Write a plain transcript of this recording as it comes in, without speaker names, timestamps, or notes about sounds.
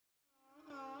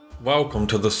Welcome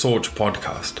to the Sorch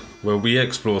podcast, where we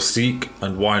explore Sikh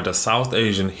and wider South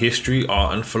Asian history,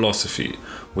 art and philosophy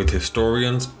with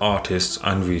historians, artists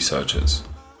and researchers.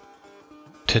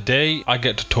 Today I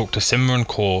get to talk to Simran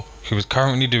K, who is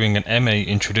currently doing an MA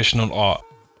in traditional art,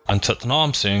 and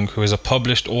Satnam Singh, who is a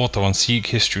published author on Sikh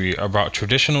history about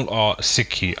traditional art,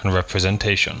 Sikhi and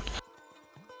representation.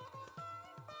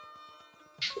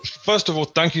 First of all,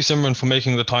 thank you, Simran, for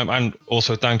making the time, and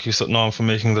also thank you, Satnam, for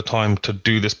making the time to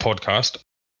do this podcast.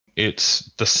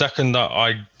 It's the second that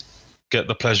I get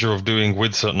the pleasure of doing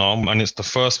with Satnam, and it's the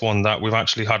first one that we've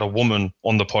actually had a woman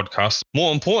on the podcast.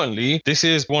 More importantly, this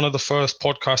is one of the first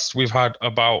podcasts we've had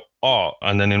about art,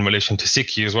 and then in relation to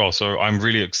Sikhi as well. So I'm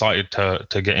really excited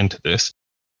to get into this.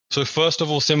 So first of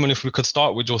all, Simran, if we could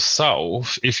start with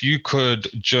yourself, if you could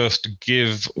just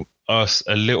give us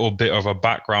a little bit of a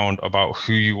background about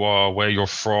who you are, where you're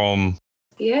from.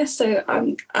 Yeah, so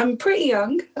I'm pretty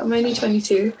young. I'm only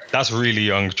 22. That's really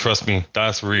young. Trust me,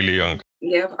 that's really young.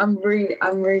 Yeah, I'm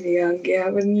really young. Yeah,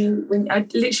 when I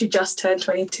literally just turned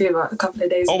 22 about a couple of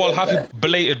days ago. Oh, well, happy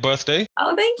belated birthday.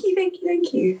 Oh, thank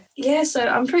you. Yeah, so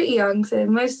I'm pretty young. So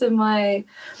most of my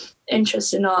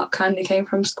interest in art kind of came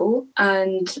from school,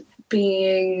 and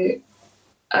being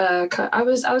I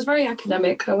was very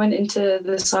academic. I went into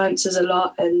the sciences a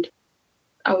lot, and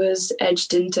I was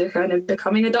edged into kind of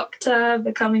becoming a doctor,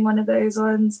 becoming one of those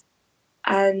ones,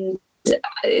 and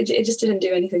it just didn't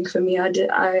do anything for me.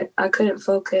 I couldn't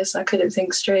focus, I couldn't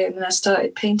think straight, and then I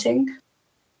started painting,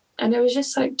 and it was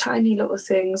just like tiny little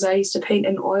things. I used to paint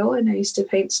in oil, and I used to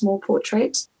paint small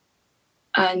portraits,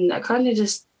 and I kind of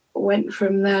just went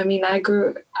from there. I mean, I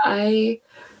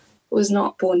was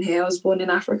not born here. I was born in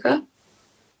Africa.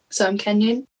 So I'm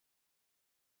Kenyan.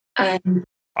 And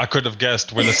I could have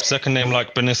guessed with a second name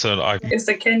like Benissa. It's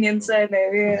a Kenyan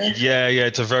surname, yeah. Yeah,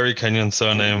 it's a very Kenyan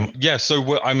surname. Yeah,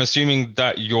 so I'm assuming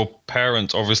that your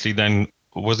parents obviously then,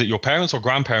 was it your parents or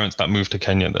grandparents that moved to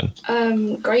Kenya then?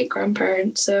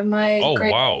 Great-grandparents. So my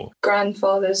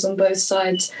grandfathers on both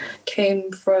sides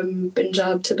came from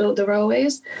Punjab to build the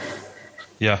railways.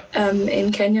 Yeah.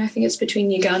 In Kenya, I think it's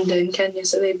between Uganda and Kenya.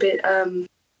 So they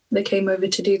came over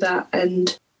to do that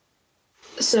and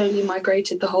slowly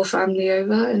migrated the whole family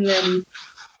over, and then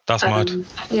that's mad.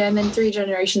 Yeah, and then 3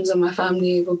 generations of my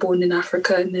family were born in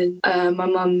Africa, and then my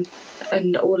mum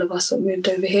and all of us moved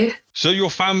over here. So your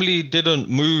family didn't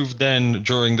move then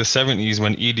during the 70s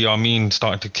when Idi Amin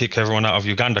started to kick everyone out of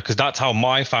Uganda? Because that's how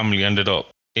my family ended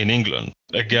up in England.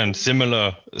 Again,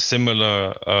 similar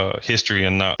history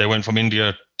in that they went from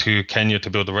India to Kenya to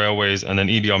build the railways, and then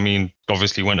Idi Amin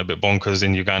obviously went a bit bonkers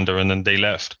in Uganda, and then they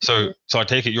left. So I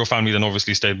take it your family then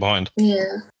obviously stayed behind.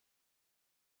 Yeah.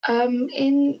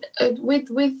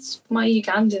 With my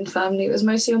Ugandan family, it was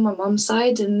mostly on my mum's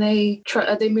side, and they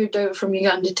moved over from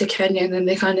Uganda to Kenya, and then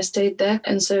they kind of stayed there,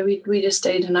 and so we just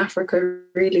stayed in Africa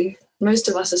really. Most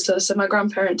of us are still, so my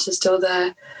grandparents are still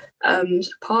there.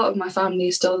 Part of my family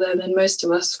is still there, and then most of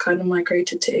us kind of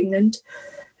migrated to England.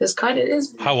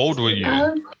 How old were you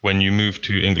when you moved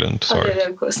to England? Sorry. Oh, no,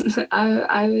 of course.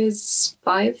 I was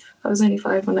 5. I was only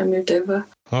 5 when I moved over.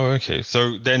 Oh, okay.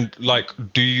 So then,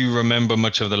 do you remember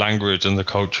much of the language and the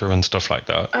culture and stuff like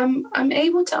that? I'm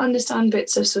able to understand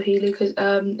bits of Swahili because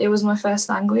it was my first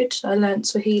language. I learnt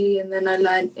Swahili, and then I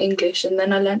learnt English, and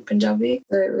then I learnt Punjabi.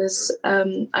 So it was,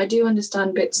 I do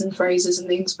understand bits and phrases and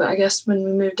things, but I guess when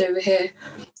we moved over here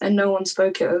and no one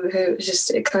spoke it over here,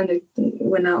 it kind of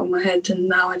went out of my head, and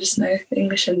now I just know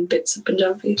English and bits of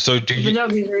Punjabi. So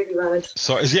Punjabi is really bad.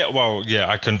 So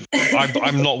I can.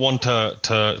 I'm not one to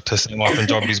say my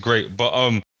Punjabi is great, but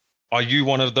are you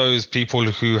one of those people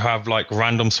who have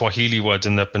random Swahili words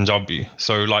in their Punjabi?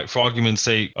 So for argument's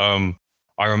sake, I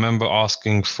remember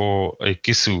asking for a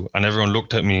kisu, and everyone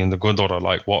looked at me in the Gurdwara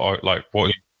what?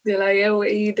 They're like, yeah, what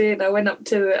are you doing? I went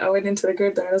into the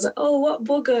Gurdwara. I was like, oh, what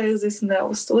boga is this and that?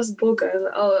 What's boga? I was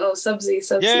like, oh, sabzi.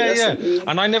 Yeah.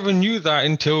 And I never knew that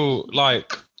until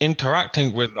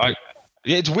interacting with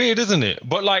it's weird, isn't it?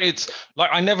 But it's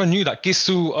I never knew that.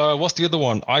 Kisu, what's the other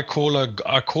one? I call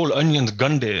onions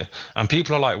gunde, and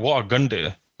people are like, what are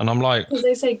gunde? And I'm like, because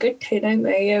they say good kid, don't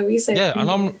they? Yeah, we say. Yeah,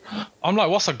 and I'm like,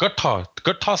 what's a gutta?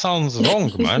 Gutta sounds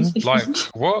wrong, man.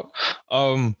 What?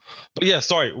 But yeah,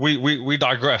 sorry, we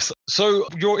digress. So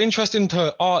your interest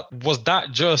into art, was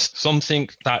that just something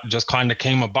that just kind of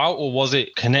came about, or was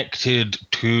it connected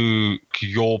to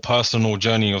your personal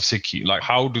journey of Sikhi?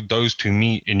 How did those two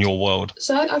meet in your world?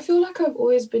 So I feel like I've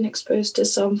always been exposed to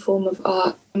some form of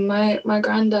art. My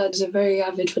granddad is a very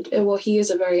avid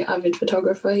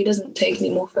photographer. He doesn't take any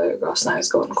more photographs now.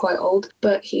 He's gotten quite old,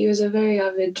 but he was a very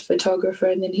avid photographer,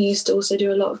 and then he used to also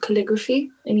do a lot of calligraphy,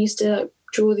 and he used to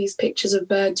draw these pictures of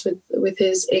birds with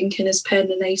his ink and his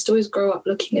pen, and I used to always grow up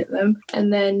looking at them.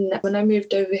 And then when I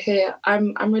moved over here,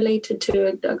 I'm related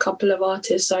to a couple of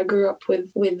artists, so I grew up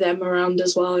with them around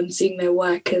as well and seeing their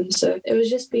work. And so it was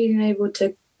just being able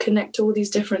to connect all these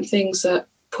different things that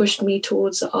pushed me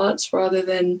towards the arts rather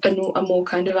than a more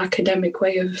kind of academic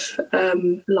way of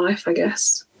life, I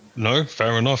guess. No,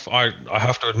 fair enough. I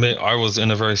have to admit, I was in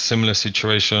a very similar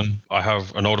situation. I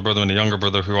have an older brother and a younger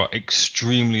brother who are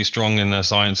extremely strong in their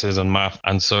sciences and math.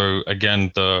 And so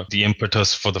again, the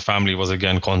impetus for the family was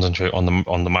again concentrate on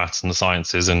the maths and the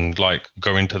sciences and like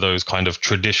go into those kind of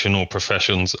traditional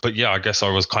professions. But yeah, I guess I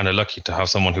was kind of lucky to have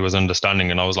someone who was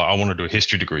understanding, and I was like, I want to do a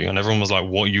history degree. And everyone was like,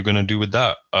 what are you going to do with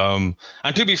that? And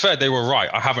to be fair, they were right.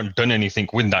 I haven't done anything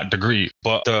with that degree,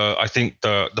 but I think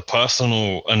the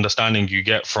personal understanding you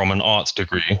get from an arts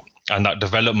degree and that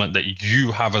development that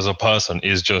you have as a person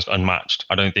is just unmatched.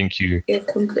 I don't think you... Yeah,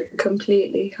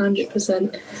 completely,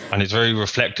 100%. And it's very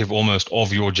reflective almost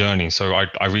of your journey. So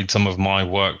I read some of my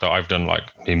work that I've done like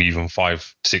maybe even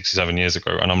 5, 6, 7 years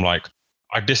ago, and I'm like,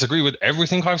 I disagree with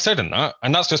everything I've said in that.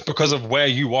 And that's just because of where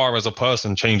you are as a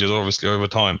person changes obviously over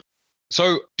time.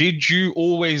 So did you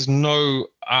always know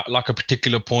at like a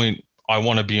particular point, I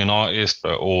want to be an artist,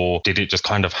 or did it just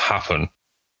kind of happen?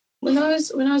 When I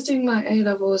was doing my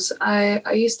A-levels, I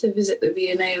used to visit the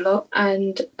V&A a lot,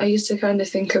 and I used to kind of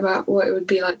think about what it would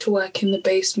be like to work in the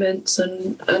basements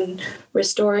and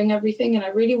restoring everything, and I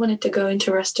really wanted to go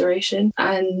into restoration.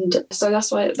 And so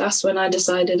that's when I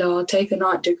decided I'll take an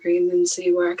art degree and then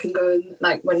see where I can go, and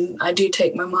like when I do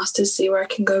take my master's, see where I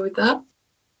can go with that.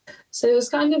 So it was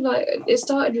kind of like, it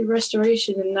started with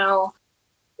restoration, and now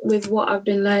with what I've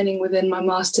been learning within my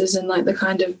master's and like the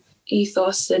kind of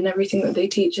ethos and everything that they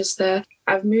teach us there,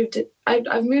 I've moved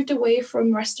away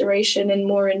from restoration and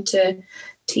more into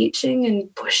teaching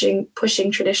and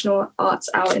pushing traditional arts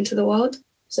out into the world.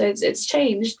 So it's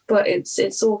changed, but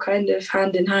it's all kind of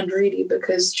hand in hand really,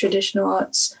 because traditional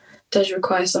arts does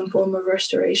require some form of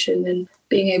restoration and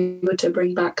being able to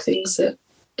bring back things that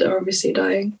are obviously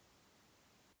dying.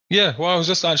 Yeah, well, I was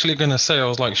just actually going to say, I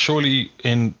was like, surely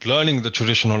in learning the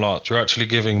traditional arts, you're actually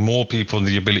giving more people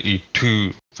the ability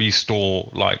to restore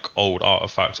like old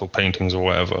artifacts or paintings or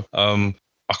whatever.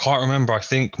 I can't remember. I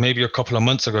think maybe a couple of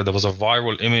months ago, there was a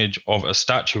viral image of a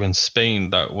statue in Spain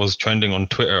that was trending on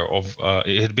Twitter of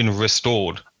it had been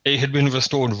restored. It had been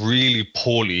restored really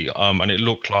poorly, and it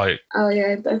looked like... Oh,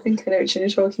 yeah, I think I know what you're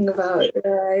talking about.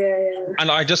 Yeah.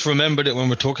 And I just remembered it when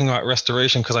we're talking about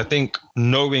restoration, because I think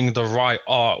knowing the right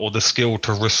art or the skill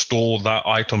to restore that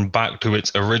item back to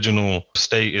its original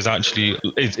state is actually...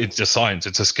 It's a science,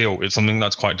 it's a skill, it's something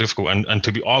that's quite difficult. And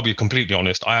I'll be completely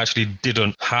honest, I actually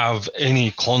didn't have any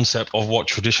concept of what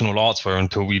traditional arts were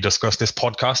until we discussed this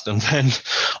podcast. And then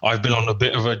I've been on a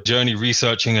bit of a journey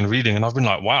researching and reading, and I've been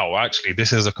like, wow, actually,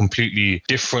 this is a completely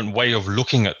different way of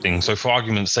looking at things. So for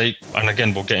argument's sake, and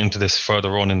again, we'll get into this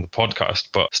further on in the podcast,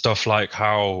 but stuff like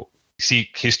how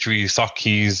Sikh history,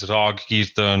 Sakhis, Rag,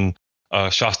 Kirtan,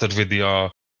 Shastra Vidya,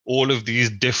 all of these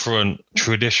different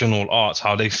traditional arts,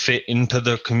 how they fit into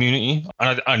the community.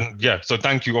 And yeah, so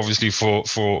thank you obviously for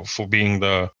being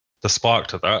the spark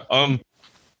to that.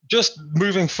 Just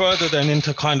moving further then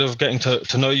into kind of getting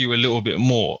to know you a little bit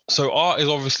more. So art is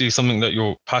obviously something that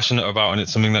you're passionate about, and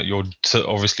it's something that you're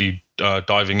obviously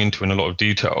diving into in a lot of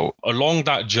detail. Along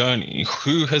that journey,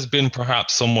 who has been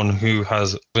perhaps someone who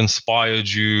has inspired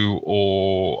you,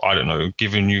 or, I don't know,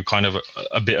 given you kind of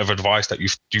a bit of advice that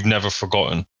you've never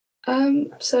forgotten?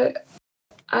 So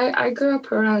I grew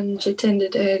up around Jatinder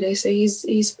Dehede, so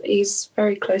he's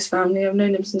very close family. I've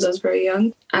known him since I was very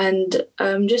young, and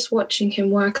just watching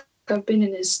him work, I've been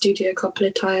in his studio a couple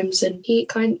of times, and he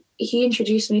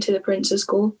introduced me to the Princess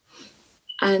School,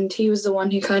 and he was the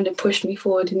one who kind of pushed me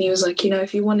forward, and he was like,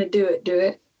 if you want to do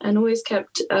it, and always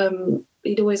kept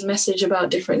he'd always message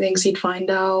about different things he'd find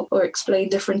out or explain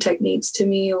different techniques to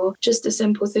me, or just a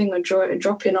simple thing, or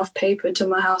dropping off paper to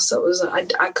my house that was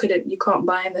you can't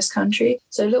buy in this country.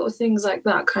 So little things like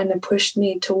that kind of pushed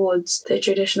me towards the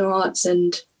traditional arts,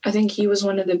 and I think he was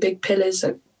one of the big pillars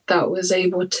that was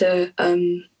able to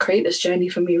create this journey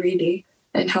for me really,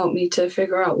 and help me to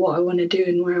figure out what I want to do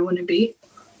and where I want to be.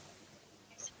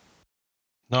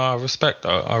 No, I respect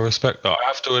that. I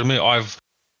have to admit,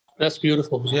 That's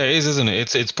beautiful. Yeah, it is, isn't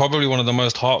it? It's probably one of the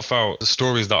most heartfelt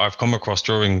stories that I've come across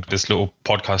during this little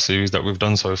podcast series that we've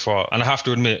done so far. And I have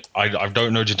to admit, I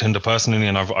don't know Jatinder personally,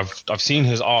 and I've seen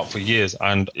his art for years,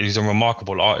 and he's a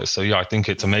remarkable artist. So yeah, I think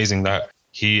it's amazing that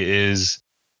he is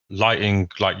lighting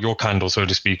like your candle, so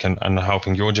to speak, and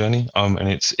helping your journey. And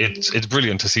it's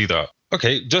brilliant to see that.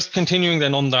 Okay, just continuing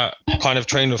then on that kind of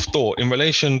train of thought in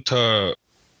relation to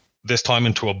this time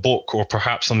into a book or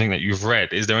perhaps something that you've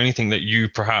read, is there anything that you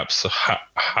perhaps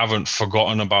haven't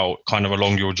forgotten about kind of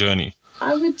along your journey?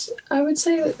 I would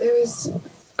say that there was,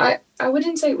 I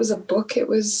wouldn't say it was a book. It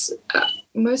was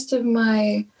most of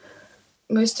my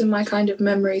kind of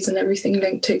memories and everything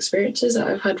linked to experiences that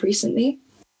I've had recently.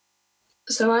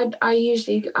 So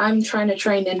I'm trying to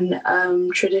train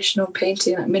in traditional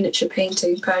painting, like miniature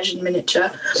painting, Persian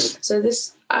miniature. So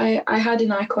I had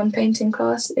an icon painting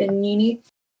class in uni,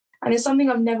 and it's something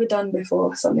I've never done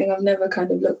before, something I've never kind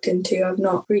of looked into. I've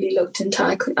not really looked into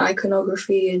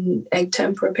iconography and egg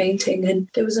tempera painting. And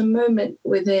there was a moment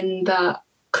within that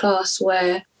class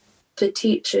where the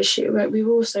teacher, we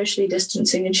were all socially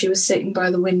distancing, and she was sitting by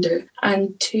the window.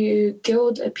 And to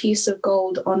gild a piece of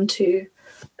gold onto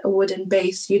a wooden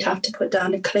base, you'd have to put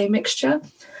down a clay mixture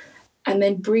and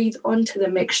then breathe onto the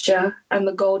mixture, and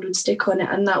the gold would stick on it,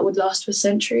 and that would last for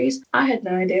centuries. I had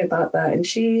no idea about that. And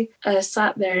she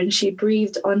sat there and she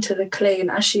breathed onto the clay, and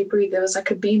as she breathed, there was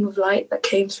like a beam of light that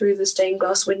came through the stained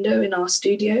glass window in our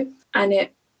studio, and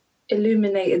it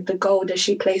illuminated the gold as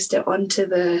she placed it onto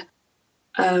the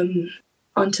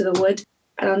wood.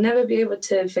 And I'll never be able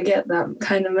to forget that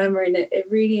kind of memory. And it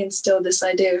really instilled this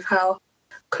idea of how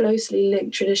closely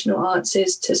linked traditional arts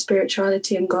is to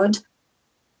spirituality and God.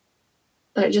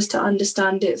 Like, just to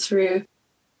understand it through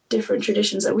different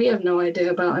traditions that we have no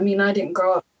idea about. I mean, I didn't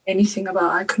grow up anything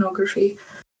about iconography.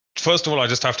 First of all, I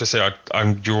just have to say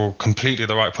you're completely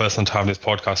the right person to have this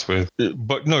podcast with.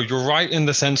 But no, you're right in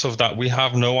the sense of that we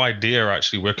have no idea,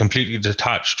 actually. We're completely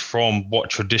detached from what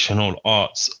traditional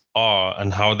arts are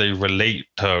and how they relate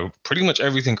to pretty much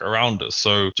everything around us.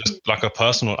 So just like a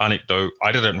personal anecdote,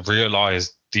 I didn't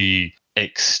realize the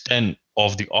extent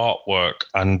of the artwork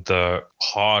and the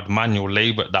hard manual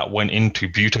labor that went into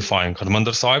beautifying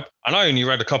Kadmandar Sahib. And I only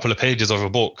read a couple of pages of a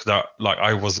book that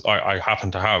I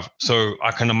happen to have. So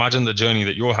I can imagine the journey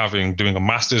that you're having, doing a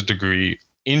master's degree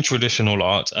in traditional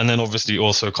arts, and then obviously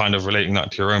also kind of relating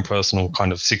that to your own personal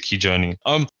kind of Sikhi journey.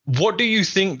 What do you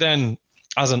think then,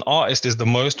 as an artist, is the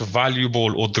most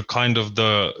valuable, or the kind of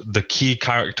the key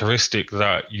characteristic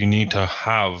that you need to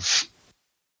have?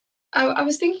 I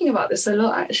was thinking about this a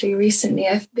lot actually recently.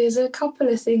 There's a couple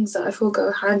of things that I feel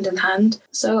go hand in hand.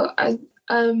 So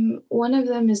one of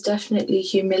them is definitely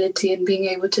humility and being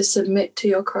able to submit to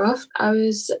your craft. I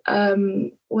was,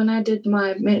 when I did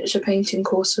my miniature painting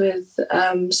course with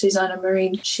Susanna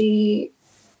Marine, she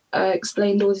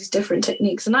explained all these different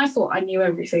techniques, and I thought I knew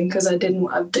everything because I did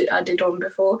one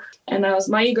before, and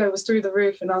my ego was through the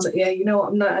roof, and I was like, yeah, you know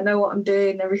what, I know what I'm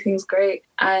doing, everything's great.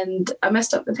 And I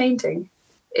messed up the painting.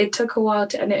 It took a while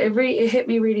and it hit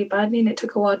me really badly, and it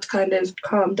took a while to kind of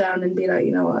calm down and be like,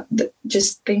 you know what,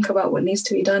 just think about what needs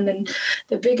to be done. And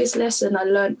the biggest lesson I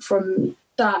learned from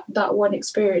that one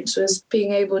experience was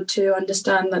being able to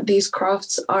understand that these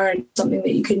crafts aren't something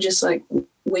that you can just like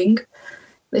wing.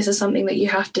 This is something that you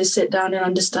have to sit down and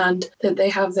understand, that they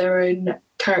have their own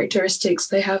characteristics,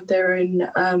 they have their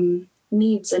own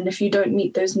needs, and if you don't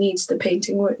meet those needs, the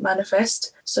painting won't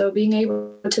manifest. So being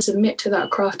able to submit to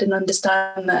that craft and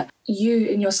understand that you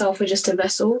in yourself are just a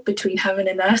vessel between heaven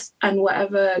and earth, and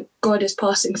whatever God is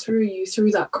passing through you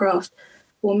through that craft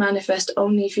will manifest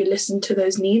only if you listen to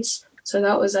those needs. So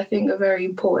that was, I think, a very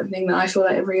important thing that I feel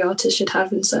like every artist should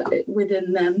have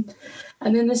within them.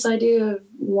 And then this idea of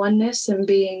oneness and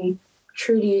being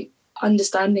truly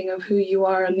understanding of who you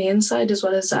are on the inside as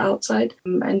well as the outside,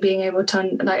 and being able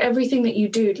to like everything that you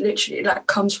do literally like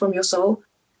comes from your soul.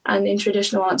 And in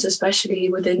traditional arts, especially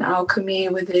within alchemy,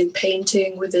 within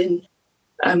painting, within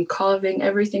carving,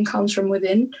 everything comes from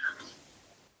within.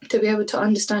 To be able to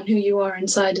understand who you are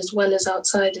inside as well as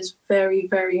outside is very,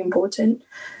 very important.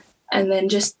 And then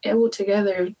just all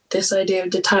together, this idea of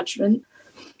detachment.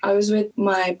 I was with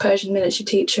my Persian miniature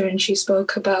teacher, and she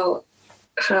spoke about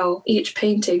how each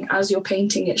painting, as you're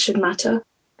painting, it should matter.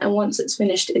 And once it's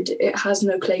finished, it has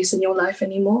no place in your life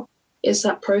anymore. It's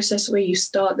that process where you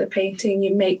start the painting,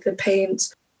 you make the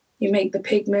paints, you make the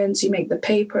pigments, you make the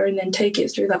paper, and then take it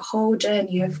through that whole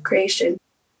journey of creation.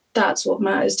 That's what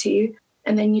matters to you.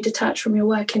 And then you detach from your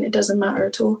work and it doesn't matter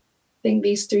at all. I think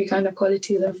these three kind of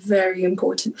qualities are very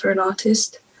important for an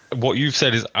artist. What you've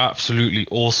said is absolutely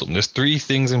awesome. There's three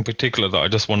things in particular that I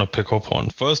just want to pick up on.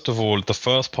 First of all, the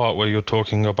first part where you're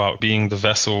talking about being the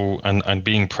vessel and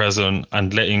being present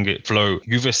and letting it flow.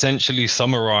 You've essentially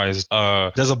summarized,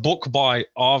 there's a book by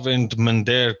Arvind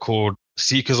Mandar called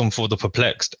Sikhism for the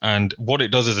Perplexed. And what it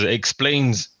does is it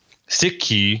explains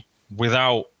Sikhi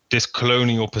without this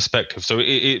colonial perspective. So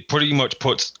it pretty much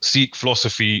puts Sikh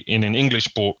philosophy in an English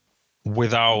book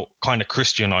without kind of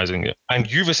Christianizing it.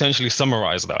 And you've essentially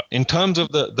summarized that. In terms of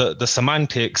the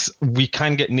semantics, we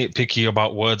can get nitpicky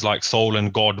about words like soul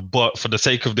and God, but for the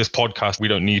sake of this podcast, we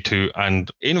don't need to.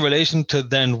 And in relation to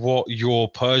then what your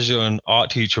Persian art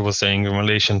teacher was saying in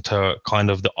relation to kind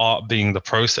of the art being the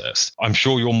process, I'm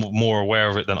sure you're more aware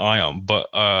of it than I am, but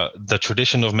the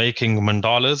tradition of making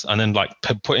mandalas and then like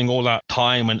putting all that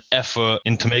time and effort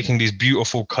into making these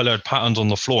beautiful colored patterns on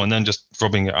the floor and then just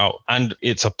rubbing it out. And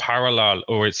it's a parallel,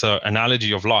 or it's an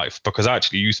analogy of life, because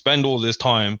actually you spend all this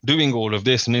time doing all of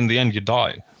this and in the end you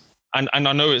die. And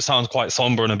I know it sounds quite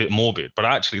somber and a bit morbid, but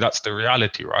actually that's the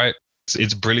reality, right?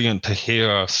 It's brilliant to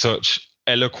hear such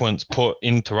eloquence put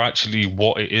into actually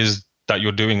what it is that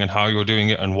you're doing and how you're doing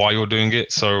it and why you're doing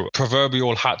it. So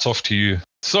proverbial hats off to you.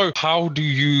 So how do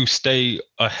you stay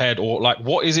ahead, or like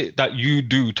what is it that you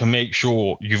do to make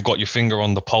sure you've got your finger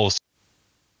on the pulse?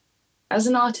 As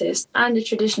an artist and a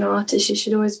traditional artist, you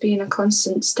should always be in a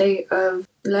constant state of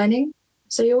learning.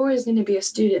 So you're always going to be a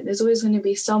student. There's always going to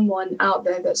be someone out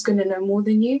there that's going to know more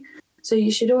than you. So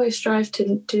you should always strive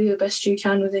to do the best you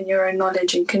can within your own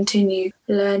knowledge and continue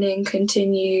learning,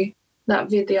 continue that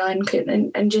vidya,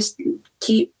 and just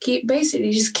keep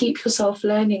yourself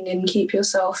learning and keep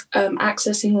yourself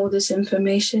accessing all this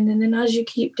information. And then as you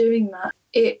keep doing that,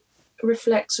 it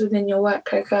reflects within your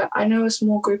work. Like I know a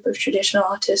small group of traditional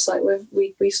artists, like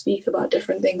we speak about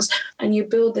different things, and you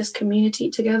build this community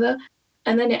together.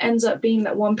 And then it ends up being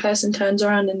that one person turns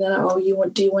around and they're like, oh, do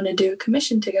you want to do a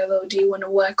commission together, or do you want to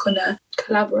work on a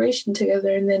collaboration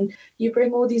together? And then you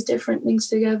bring all these different things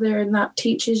together, and that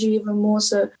teaches you even more.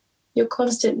 So you're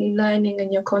constantly learning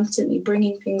and you're constantly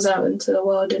bringing things out into the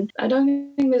world. And I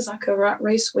don't think there's like a rat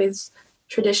race with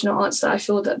traditional arts that I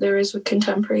feel that there is with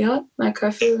contemporary art. Like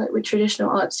I feel like with traditional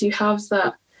arts, you have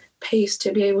that pace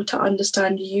to be able to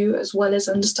understand you as well as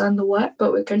understand the work.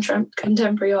 But with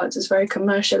contemporary arts, it's very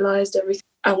commercialized. Everything,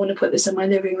 I want to put this in my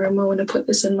living room, I want to put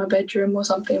this in my bedroom or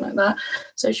something like that.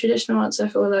 So traditional arts, I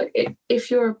feel like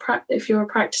if you're a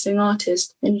practicing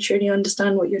artist and you truly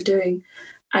understand what you're doing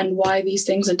and why these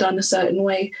things are done a certain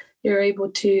way, you're able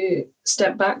to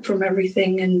step back from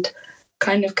everything and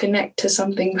kind of connect to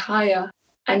something higher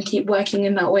and keep working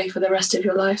in that way for the rest of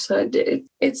your life. So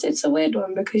it's a weird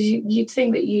one, because you'd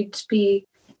think that you'd be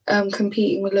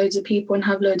competing with loads of people and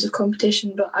have loads of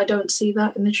competition, but I don't see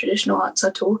that in the traditional arts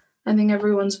at all. I think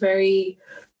everyone's very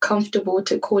comfortable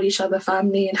to call each other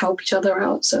family and help each other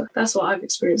out. So that's what I've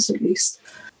experienced, at least.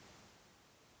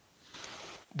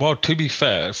 Well, to be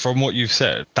fair, from what you've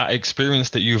said, that experience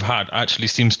that you've had actually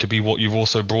seems to be what you've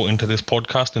also brought into this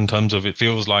podcast, in terms of it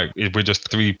feels like we're just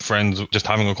three friends just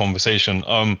having a conversation.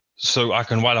 So I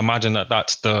can well imagine that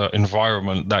that's the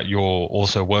environment that you're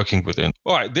also working within.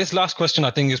 All right, this last question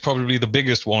I think is probably the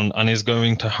biggest one and is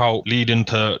going to help lead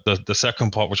into the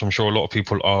second part, which I'm sure a lot of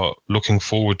people are looking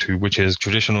forward to, which is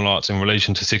traditional arts in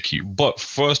relation to Sikhi. But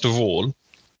first of all,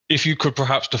 if you could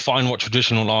perhaps define what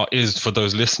traditional art is for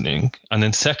those listening. And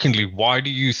then secondly, why do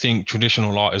you think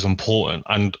traditional art is important?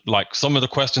 And like some of the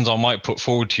questions I might put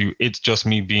forward to you, it's just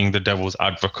me being the devil's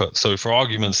advocate. So for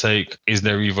argument's sake, is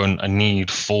there even a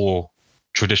need for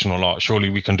traditional art? Surely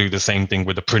we can do the same thing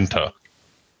with a printer.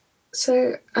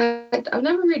 So I've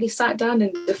never really sat down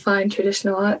and defined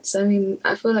traditional arts. I mean,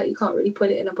 I feel like you can't really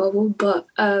put it in a bubble, but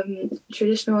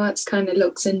traditional arts kind of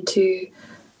looks into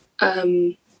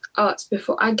arts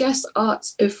before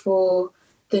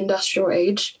the industrial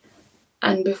age,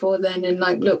 and before then, and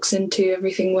like looks into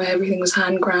everything where everything was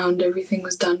hand ground, everything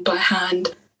was done by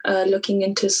hand, looking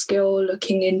into skill,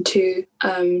 looking into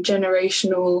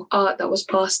generational art that was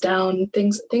passed down,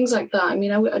 things like that. I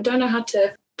mean, I don't know how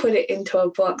to put it into a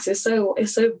box. It's so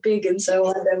big and so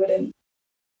wide evident.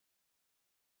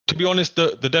 To be honest,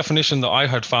 the definition that I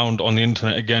had found on the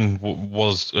internet again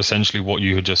was essentially what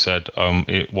you had just said.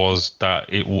 It was that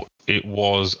it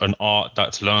was an art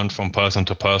that's learned from person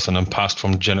to person and passed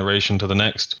from generation to the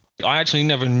next. I actually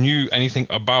never knew anything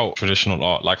about traditional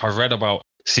art. Like I've read about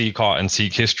Sikh art and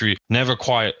Sikh history, never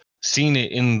quite seen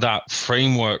it in that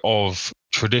framework of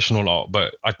traditional art,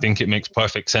 but I think it makes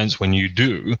perfect sense when you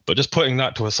do. But just putting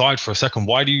that to a side for a second,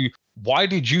 why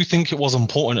did you think it was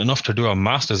important enough to do a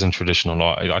master's in traditional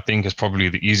art? I think is probably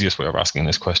the easiest way of asking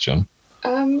this question.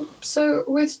 So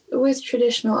with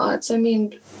traditional arts, I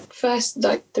mean, first,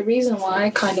 like the reason why I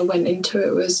kind of went into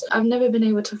it was I've never been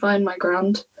able to find my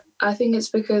ground. I think it's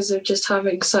because of just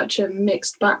having such a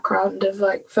mixed background of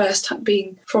like first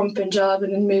being from Punjab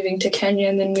and then moving to Kenya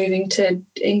and then moving to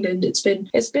England.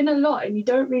 It's been a lot, and you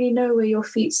don't really know where your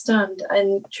feet stand.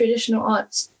 And traditional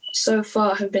arts so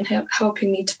far have been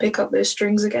helping me to pick up those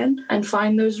strings again and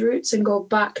find those roots and go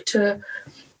back to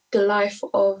the life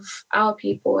of our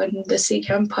people and the Sikh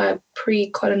Empire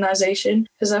pre-colonisation,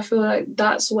 because I feel like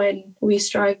that's when we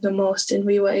strived the most and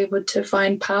we were able to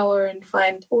find power and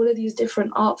find all of these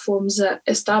different art forms that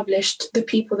established the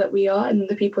people that we are and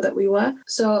the people that we were.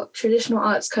 So traditional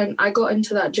arts, I got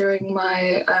into that during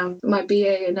my my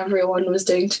BA, and everyone was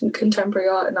doing contemporary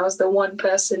art, and I was the one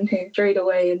person who strayed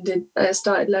away and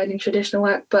started learning traditional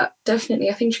work. But definitely,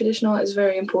 I think traditional art is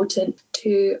very important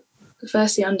to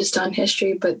firstly understand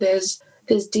history, but there's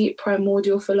deep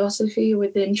primordial philosophy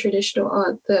within traditional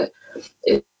art that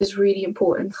is really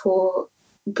important for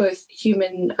both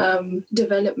human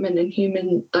development and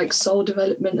human soul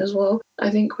development as well. I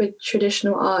think with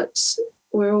traditional arts,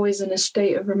 we're always in a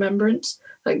state of remembrance.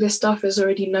 This stuff is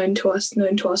already known to us,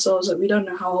 known to our souls. We don't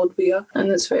know how old we are, and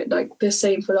that's the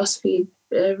same philosophy.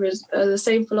 The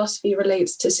same philosophy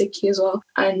relates to Sikhi as well,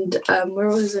 and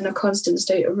we're always in a constant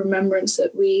state of remembrance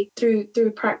that we, through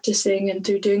practicing and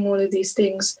through doing all of these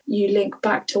things, you link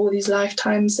back to all these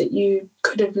lifetimes that you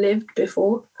could have lived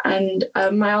before. And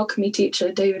my alchemy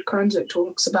teacher, David Cranswick,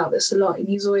 talks about this a lot, and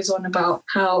he's always on about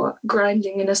how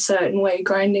grinding in a certain way,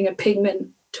 grinding a pigment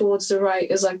towards the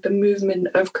right is the movement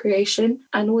of creation,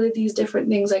 and all of these different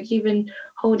things, even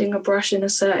holding a brush in a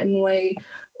certain way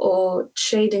or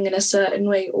shading in a certain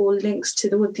way, all links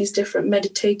to these different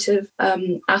meditative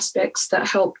aspects that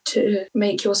help to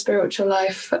make your spiritual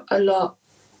life a lot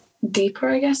deeper,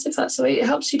 I guess, if that's the way. It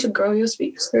helps you to grow your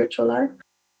spiritual life.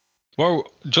 Well,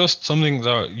 just something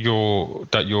that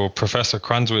your Professor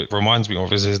Cranswick reminds me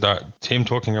of is that him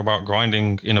talking about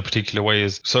grinding in a particular way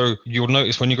is, so you'll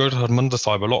notice when you go to Harmandir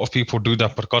Sahib, a lot of people do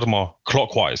that parikrama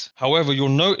clockwise. However, you'll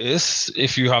notice,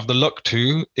 if you have the luck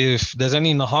to, if there's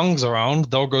any Nahangs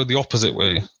around, they'll go the opposite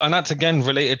way. And that's again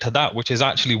related to that, which is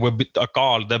actually we're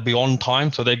akal, they're beyond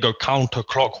time, so they go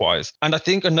counterclockwise. And I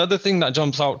think another thing that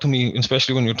jumps out to me,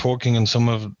 especially when you're talking in some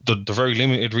of the very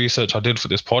limited research I did for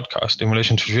this podcast in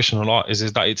relation to traditional art,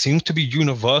 is that it seems to be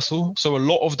universal. So a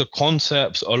lot of the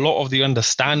concepts, a lot of the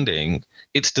understanding,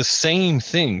 it's the same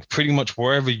thing pretty much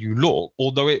wherever you look,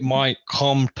 although it might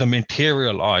come to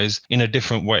materialize in a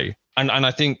different way. And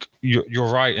I think you're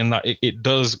right in that it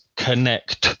does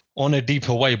connect on a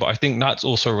deeper way, but I think that's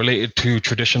also related to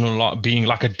traditional art being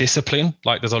a discipline.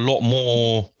 There's a lot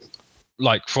more,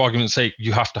 for argument's sake,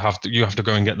 you have to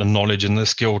go and get the knowledge and the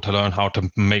skill to learn how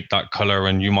to make that color,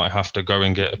 and you might have to go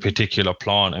and get a particular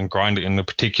plant and grind it in a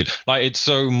particular, it's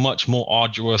so much more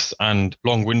arduous and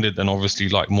long-winded than obviously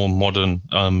more modern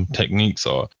techniques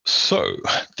are. So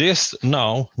this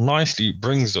now nicely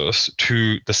brings us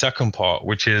to the second part,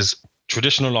 which is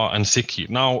traditional art and Sikhi.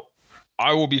 Now,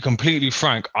 I will be completely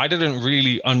frank, I didn't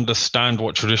really understand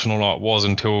what traditional art was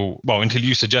until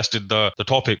you suggested the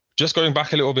topic. Just going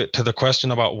back a little bit to the question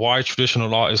about why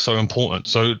traditional art is so important.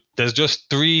 So there's just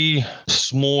three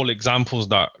small examples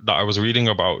that I was reading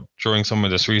about during some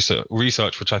of this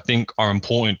research, which I think are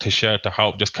important to share to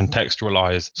help just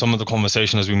contextualize some of the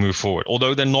conversation as we move forward.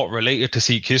 Although they're not related to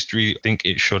Sikh history, I think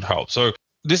it should help. So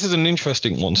this is an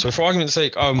interesting one. So for argument's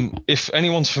sake, if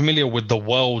anyone's familiar with the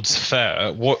World's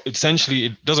Fair, what essentially,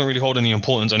 it doesn't really hold any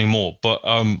importance anymore, but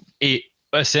it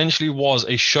essentially was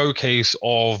a showcase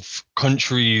of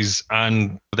countries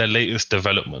and their latest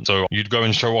development. So you'd go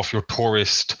and show off your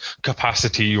tourist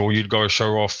capacity, or you'd go and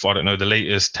show off, the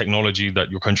latest technology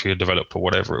that your country had developed or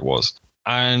whatever it was.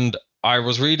 And I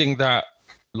was reading that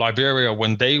Liberia,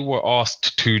 when they were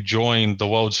asked to join the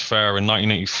World's Fair in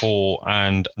 1984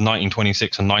 and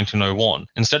 1926 and 1901,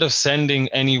 instead of sending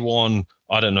anyone,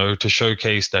 to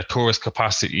showcase their tourist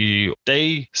capacity,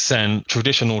 they sent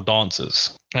traditional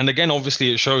dancers. And again,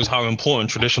 obviously, it shows how important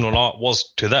traditional art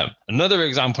was to them. Another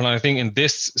example, and I think in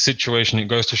this situation, it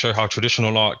goes to show how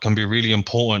traditional art can be really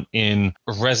important in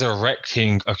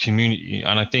resurrecting a community.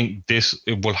 And I think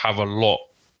it will have a lot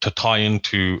to tie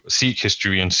into Sikh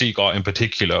history and Sikh art in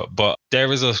particular. But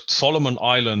there is a Solomon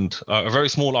Island, a very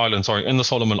small island, in the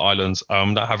Solomon Islands,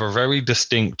 that have a very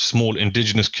distinct small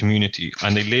indigenous community.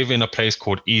 And they live in a place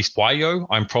called East Kwaio.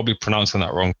 I'm probably pronouncing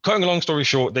that wrong. Cutting a long story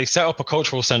short, they set up a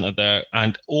cultural center there,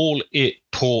 and all it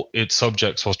taught its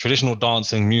subjects was traditional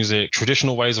dancing, music,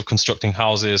 traditional ways of constructing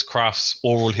houses, crafts,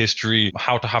 oral history,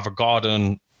 how to have a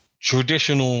garden,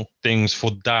 traditional things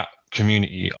for that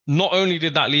community. Not only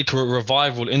did that lead to a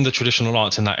revival in the traditional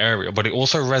arts in that area, but it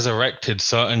also resurrected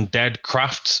certain dead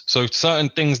crafts. So certain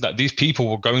things that these people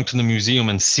were going to the museum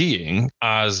and seeing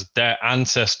as their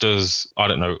ancestors, I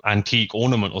don't know, antique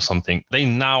ornament or something, they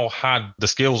now had the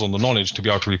skills and the knowledge to be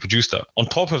able to reproduce that. On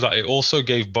top of that, it also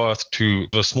gave birth to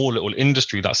a small little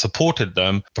industry that supported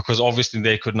them, because obviously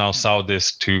they could now sell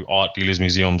this to art dealers,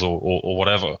 museums, or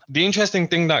whatever. The interesting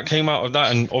thing that came out of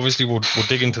that, and obviously we'll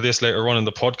dig into this later on in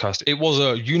the podcast, it was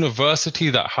a university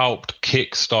that helped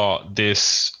kickstart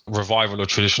this revival of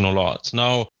traditional arts.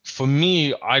 Now, for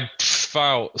me, I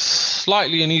felt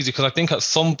slightly uneasy because I think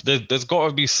there's got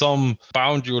to be some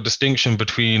boundary or distinction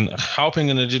between helping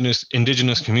an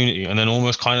indigenous community and then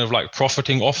almost kind of like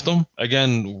profiting off them.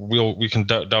 Again, we can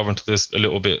delve into this a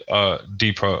little bit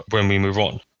deeper when we move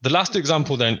on. The last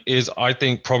example then is, I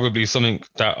think, probably something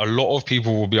that a lot of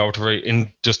people will be able to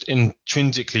very just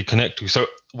intrinsically connect to. So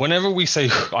whenever we say,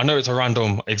 I know it's a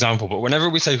random example, but whenever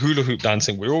we say hula hoop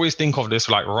dancing, we always think of this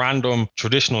like random,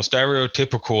 traditional,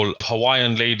 stereotypical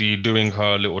Hawaiian lady doing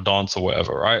her little dance or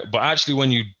whatever, right? But actually,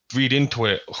 when you read into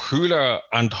it, hula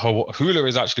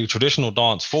is actually a traditional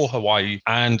dance for Hawaii,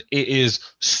 and it is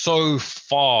so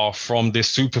far from this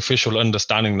superficial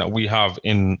understanding that we have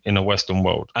in a Western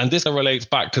world. And this relates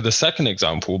back to the second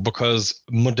example, because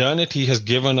modernity has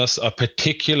given us a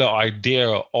particular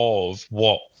idea of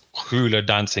what hula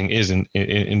dancing is in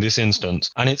this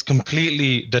instance, and it's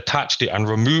completely detached it and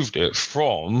removed it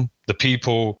from the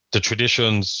people, the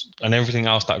traditions, and everything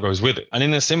else that goes with it. And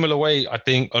in a similar way, I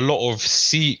think a lot of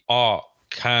Sikh art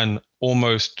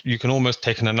you can almost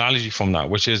take an analogy from that,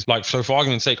 which is like, so for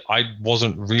argument's sake, I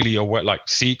wasn't really aware, like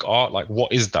Sikh art, like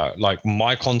what is that? Like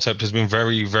my concept has been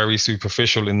very, very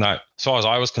superficial in that. As far as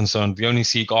I was concerned, the only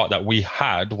Sikh art that we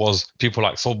had was people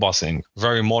like Satnam Singh,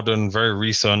 very modern, very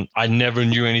recent. I never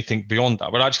knew anything beyond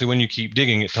that. But actually, when you keep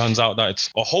digging, it turns out that it's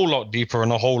a whole lot deeper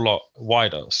and a whole lot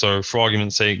wider. So for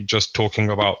argument's sake, just talking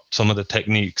about some of the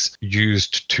techniques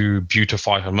used to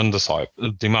beautify Harmandir Sahib,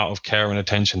 the amount of care and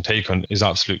attention taken is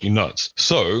absolutely nuts.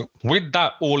 So with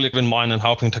that all in mind and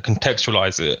helping to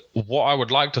contextualize it, what I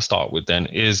would like to start with then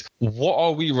is, what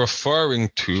are we referring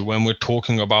to when we're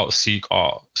talking about Sikh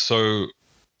art? So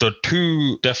the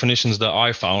two definitions that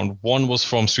I found, one was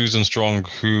from Susan Strong,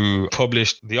 who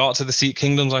published The Arts of the Sikh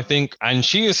Kingdoms, I think. And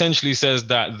she essentially says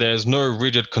that there's no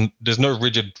rigid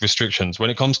restrictions.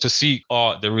 When it comes to Sikh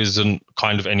art, there isn't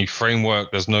kind of any framework.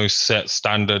 There's no set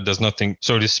standard. There's nothing,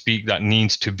 so to speak, that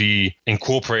needs to be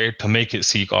incorporated to make it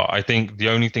Sikh art. I think the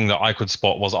only thing that I could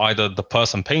spot was either the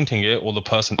person painting it or the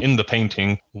person in the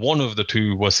painting, one of the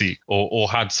two was Sikh or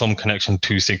had some connection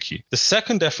to Sikhi. The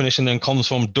second definition then comes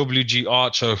from W.G.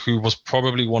 Archer, who was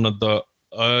probably one of the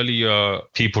earlier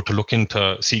people to look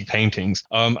into Sikh paintings.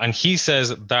 And he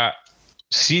says that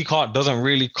Sikh art doesn't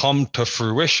really come to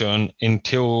fruition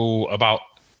until about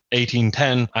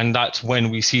 1810, and that's when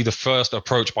we see the first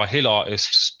approach by hill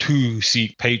artists to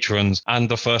Sikh patrons and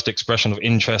the first expression of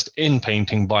interest in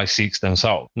painting by Sikhs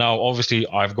themselves. Now, obviously,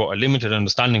 I've got a limited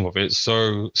understanding of it,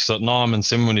 so Satnam and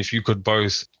Simran, if you could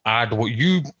both add what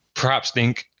you perhaps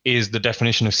think is the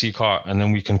definition of Sikh art, and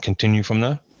then we can continue from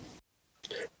there.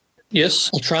 Yes,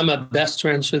 I'll try my best to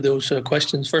answer those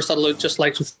questions. First, I'd just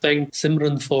like to thank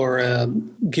Simran for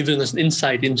giving us an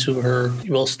insight into her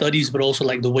studies, but also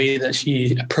like the way that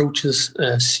she approaches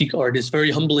Sikh art. It's very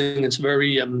humbling. It's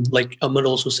very, like Ahmed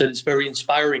also said, it's very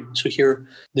inspiring to hear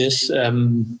this. What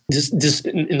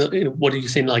do you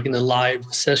think, like in a live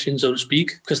session, so to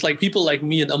speak? Because like people like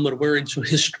me and Ahmed, we're into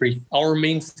history. Our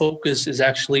main focus is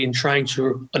actually in trying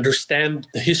to understand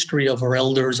the history of our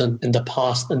elders and in the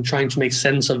past, and trying to make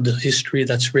sense of the history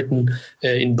that's written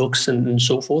in books and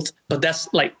so forth. But that's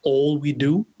like all we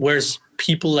do. Whereas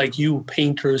people like you,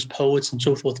 painters, poets, and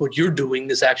so forth, what you're doing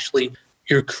is actually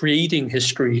you're creating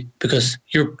history, because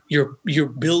you're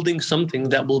building something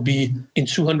that will be in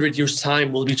 200 years'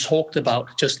 time will be talked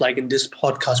about. Just like in this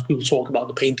podcast, we will talk about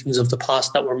the paintings of the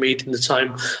past that were made in the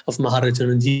time of Maharata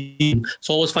and Dean.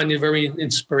 So I always find it very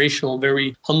inspirational,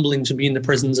 very humbling to be in the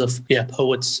presence of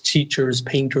poets, teachers,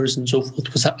 painters, and so forth,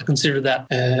 because I consider that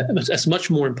as much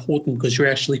more important, because you're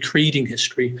actually creating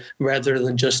history rather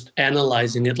than just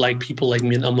analyzing it like people like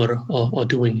me and Amar are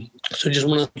doing. So I just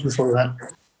want to thank you for that.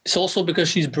 It's also because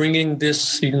she's bringing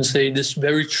this, you can say, this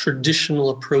very traditional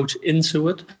approach into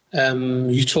it.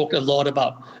 You talked a lot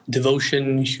about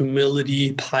devotion,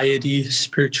 humility, piety,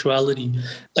 spirituality.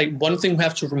 Like one thing we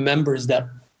have to remember is that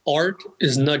art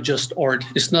is not just art.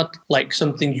 It's not like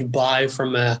something you buy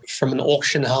from an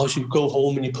auction house. You go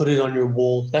home and you put it on your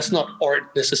wall. That's not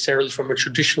art necessarily from a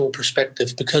traditional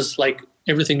perspective, because like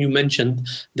everything you mentioned,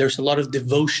 there's a lot of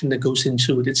devotion that goes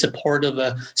into it. It's a part of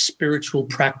a spiritual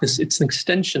practice. It's an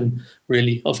extension,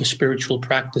 really, of a spiritual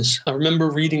practice. I remember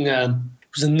reading it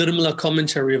was a Nirmala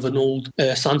commentary of an old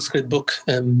Sanskrit book.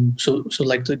 So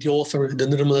like the author, the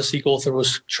Nirmala Sikh author,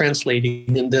 was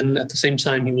translating, and then at the same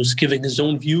time he was giving his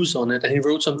own views on it, and he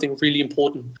wrote something really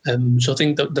important. So I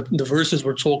think the verses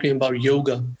were talking about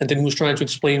yoga, and then he was trying to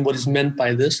explain what is meant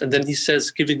by this, and then he says,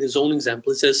 giving his own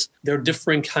example, he says there are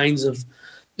different kinds of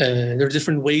there are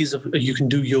different ways of you can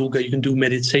do yoga, you can do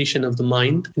meditation of the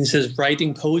mind. And he says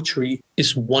writing poetry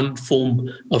is one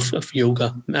form of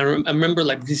yoga. I remember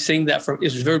like he's saying that it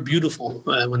was very beautiful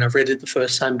when I read it the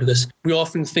first time, because we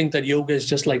often think that yoga is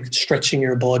just like stretching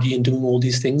your body and doing all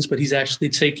these things, but he's actually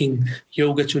taking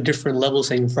yoga to a different level,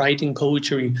 saying writing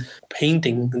poetry,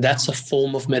 painting, that's a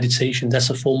form of meditation,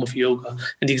 that's a form of yoga.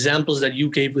 And the examples that you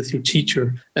gave with your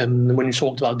teacher when you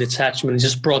talked about detachment, it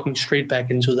just brought me straight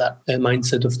back into that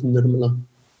mindset of the Nirmala.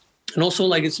 And also,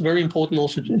 like, it's very important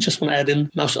also, just want to add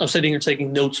in, I was sitting here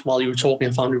taking notes while you were talking.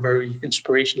 I found it very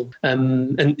inspirational.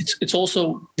 And it's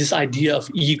also this idea of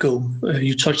ego.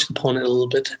 You touched upon it a little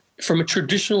bit. From a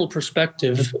traditional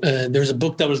perspective, there's a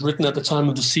book that was written at the time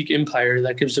of the Sikh Empire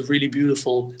that gives a really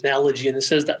beautiful analogy. And it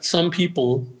says that some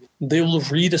people, they will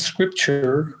read a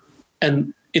scripture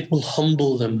and it will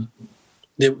humble them.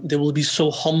 They will be so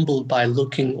humbled by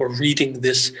looking or reading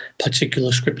this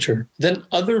particular scripture. Then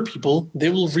other people, they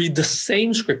will read the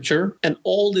same scripture, and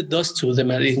all it does to them,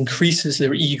 it increases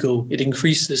their ego, it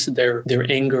increases their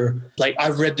anger. Like,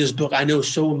 I've read this book, I know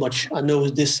so much, I know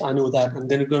this, I know that. And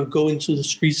then they're going to go into the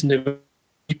streets and there are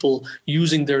people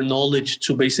using their knowledge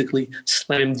to basically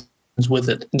slam with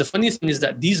it. And the funny thing is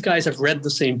that these guys have read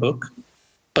the same book,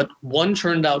 but one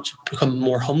turned out to become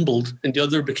more humbled and the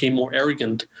other became more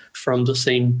arrogant from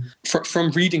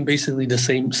reading basically the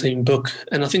same book.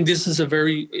 And I think this is a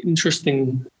very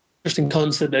interesting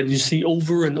concept that you see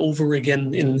over and over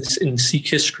again in Sikh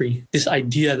history. This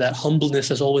idea that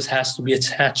humbleness always has to be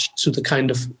attached to the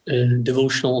kind of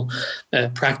devotional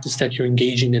practice that you're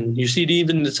engaging in. You see it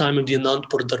even in the time of the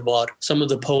Anandpur Darbar. Some of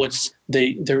the poets,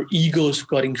 their egos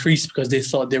got increased because they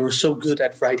thought they were so good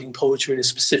at writing poetry in a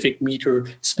specific meter,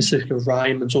 specific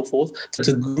rhyme, and so forth, that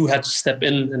the guru had to step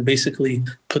in and basically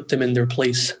put them in their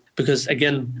place. Because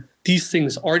again, these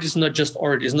things, art is not just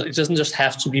art. It doesn't just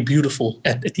have to be beautiful.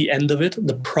 At the end of it,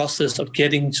 the process of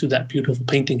getting to that beautiful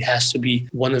painting has to be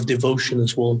one of devotion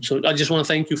as well. So I just want to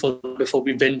thank you before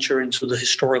we venture into the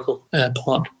historical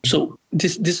part. So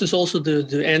this is also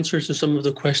the answers to some of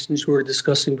the questions we were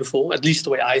discussing before, at least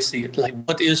the way I see it. Like,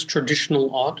 what is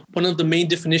traditional art? One of the main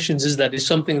definitions is that it's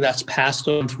something that's passed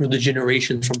on through the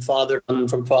generations, from father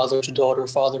to daughter,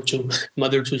 father to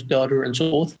mother to daughter, and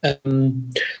so forth.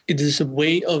 It is a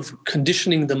way of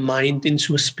conditioning the mind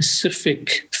into a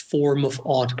specific form of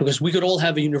art, because we could all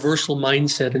have a universal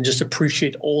mindset and just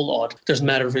appreciate all art. It doesn't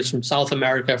matter if it's from South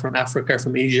America, from Africa,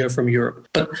 from Asia, from Europe.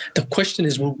 But the question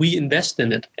is, will we invest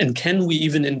in it? And can we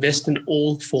even invest in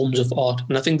all forms of art?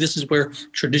 And I think this is where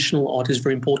traditional art is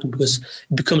very important, because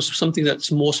it becomes something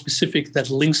that's more specific, that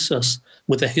links us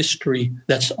with a history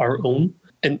that's our own.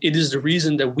 And it is the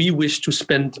reason that we wish to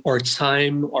spend our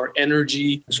time, our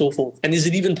energy, and so forth. And is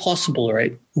it even possible,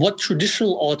 right? What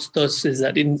traditional art does is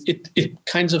that it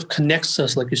kind of connects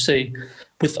us, like you say,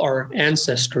 with our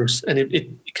ancestors. And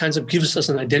it kind of gives us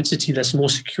an identity that's more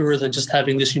secure than just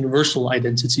having this universal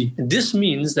identity. And this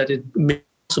means that it makes it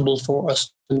possible for us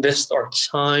to invest our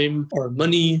time, our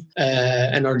money,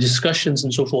 and our discussions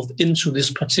and so forth into this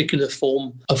particular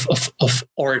form of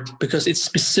art, because it's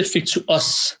specific to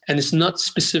us and it's not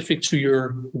specific to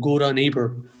your Gora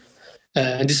neighbor.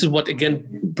 And this is what,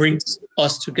 again, brings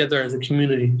us together as a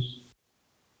community.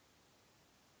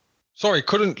 Sorry,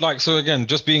 so again,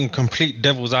 just being complete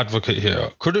devil's advocate here,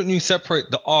 couldn't you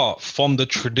separate the art from the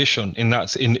tradition in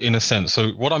a sense? So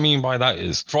what I mean by that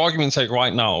is, for argument's sake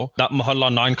right now, that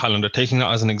Mahalla 9 calendar, taking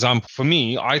that as an example, for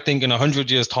me, I think in 100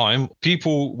 years' time,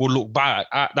 people will look back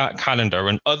at that calendar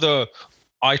and other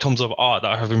items of art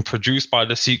that have been produced by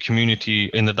the Sikh community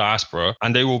in the diaspora,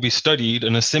 and they will be studied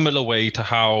in a similar way to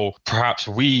how perhaps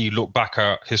we look back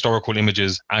at historical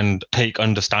images and take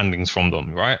understandings from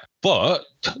them, right? But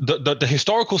the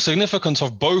historical significance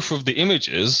of both of the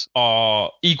images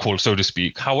are equal, so to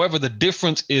speak. However, the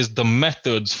difference is the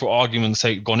methods, for argument's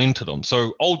sake, gone into them.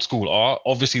 So old school art,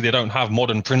 obviously they don't have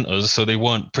modern printers, so they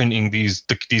weren't printing these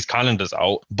calendars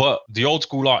out. But the old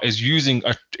school art is using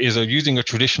a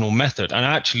traditional method. And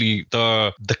actually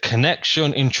the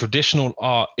connection in traditional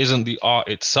art isn't the art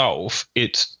itself,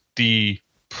 it's the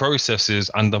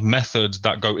processes and the methods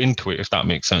that go into it, if that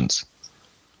makes sense.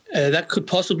 That could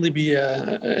possibly be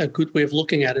a good way of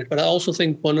looking at it. But I also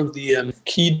think one of the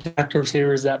key factors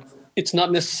here is that it's not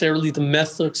necessarily the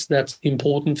methods that's the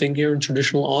important thing here in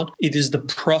traditional art. It is the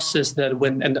process that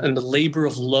went and the labor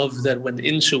of love that went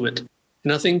into it.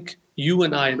 And I think you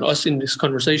and I and us in this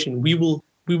conversation, we will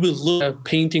look at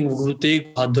painting and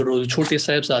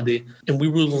we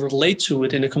will relate to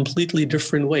it in a completely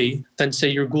different way than, say,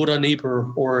 your Gora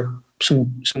neighbor or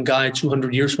some guy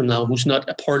 200 years from now who's not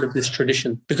a part of this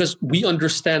tradition. Because we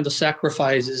understand the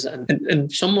sacrifices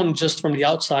and someone just from the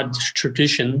outside this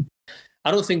tradition, I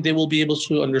don't think they will be able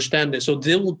to understand it. So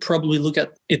they will probably look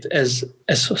at it as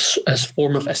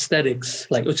form of aesthetics,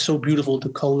 like it's so beautiful, the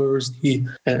colors,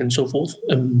 and so forth.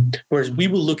 Whereas we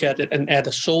will look at it and add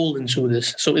a soul into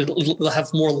this. So it'll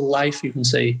have more life, you can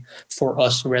say, for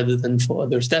us rather than for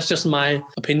others. That's just my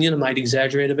opinion. I might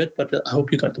exaggerate a bit, but I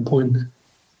hope you got the point.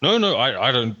 No,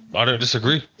 I don't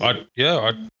disagree.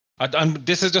 And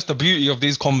this is just the beauty of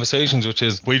these conversations, which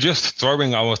is we're just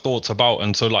throwing our thoughts about.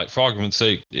 And so, like, for argument's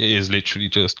sake, it is literally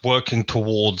just working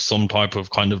towards some type of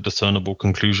kind of discernible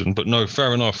conclusion. But no,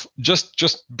 fair enough.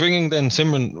 Just bringing then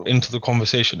Simran into the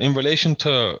conversation in relation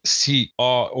to Sikh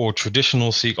art or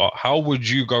traditional Sikh art, how would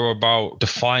you go about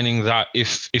defining that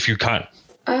if you can?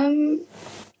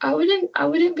 I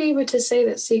wouldn't be able to say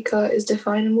that Sikh art is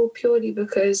definable purely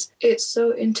because it's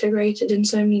so integrated in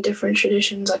so many different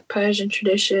traditions, like Persian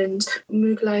traditions,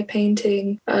 Mughlai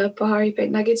painting, Bahari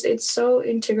painting. Like it's so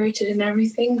integrated in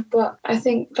everything. But I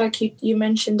think, like you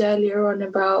mentioned earlier on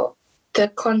about the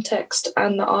context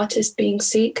and the artist being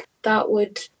Sikh, that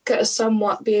would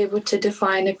somewhat be able to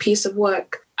define a piece of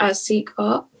work as Sikh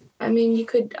art. I mean,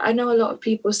 I know a lot of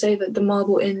people say that the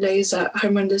marble inlays at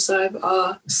Harmandir Sahib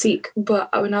are Sikh, but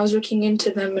when I was looking into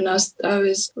them and I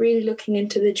was really looking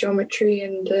into the geometry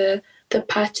and the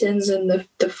patterns and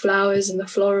the flowers and the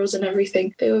florals and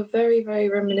everything, they were very, very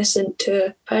reminiscent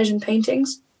to Persian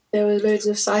paintings. There were loads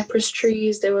of cypress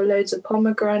trees, there were loads of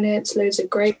pomegranates, loads of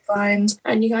grapevines,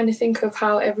 and you kind of think of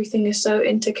how everything is so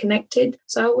interconnected.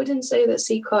 So I wouldn't say that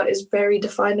Sikh art is very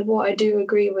definable. I do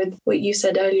agree with what you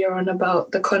said earlier on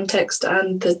about the context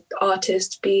and the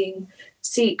artist being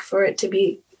Sikh for it to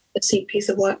be a Sikh piece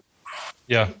of work.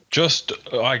 Yeah, just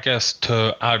I guess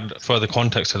to add further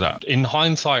context to that, in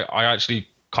hindsight, I actually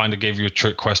kind of gave you a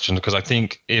trick question because I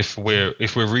think if we're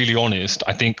really honest,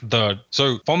 I think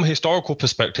so from a historical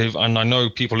perspective, and I know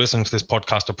people listening to this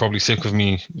podcast are probably sick of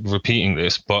me repeating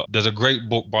this, but there's a great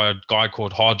book by a guy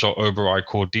called Harjot Oberoi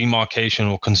called Demarcation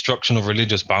or Construction of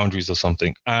Religious Boundaries or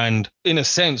something. And in a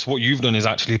sense, what you've done is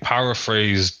actually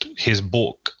paraphrased his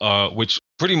book, which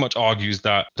pretty much argues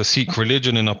that the Sikh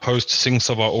religion in a post-Singh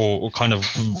Sabha or kind of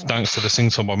thanks to the Singh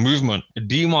Sabha movement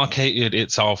demarcated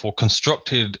itself or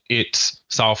constructed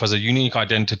itself as a unique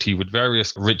identity with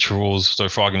various rituals. So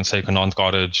for argument's sake, Anand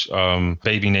Karaj,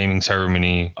 baby naming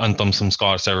ceremony, Antam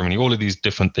Samskar ceremony, all of these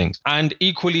different things. And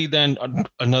equally then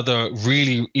another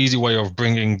really easy way of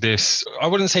bringing this, I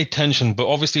wouldn't say tension, but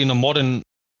obviously in the modern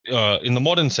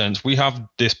sense, we have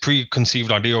this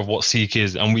preconceived idea of what Sikh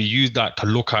is, and we use that to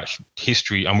look at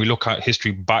history, and we look at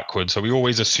history backwards. So we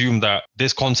always assume that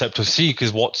this concept of Sikh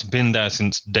is what's been there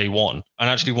since day one. And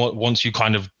actually, once you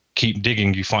kind of keep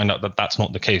digging, you find out that that's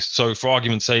not the case. So for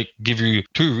argument's sake, give you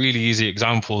two really easy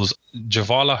examples.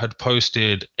 Javala had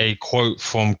posted a quote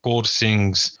from Gaur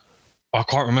Singh's, I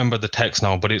can't remember the text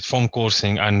now, but it's from Gaur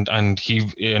Singh, and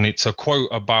it's a quote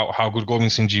about how Guru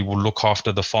Gobind Singh Ji will look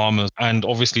after the farmers, and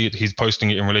obviously he's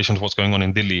posting it in relation to what's going on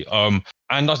in Delhi. And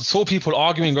I saw people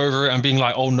arguing over it and being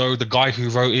like, "Oh no, the guy who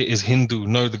wrote it is Hindu.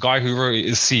 No, the guy who wrote it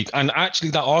is Sikh." And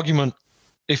actually, that argument,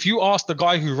 if you asked the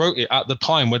guy who wrote it at the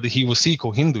time whether he was Sikh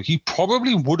or Hindu, he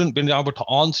probably wouldn't been able to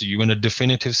answer you in a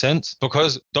definitive sense,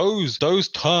 because those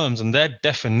terms and their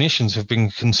definitions have been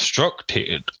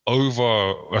constructed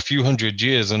over a few hundred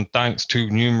years, and thanks to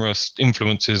numerous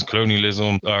influences,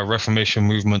 colonialism, Reformation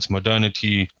movements,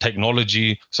 modernity,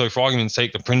 technology. So for argument's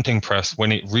sake, the printing press,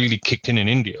 when it really kicked in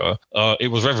India,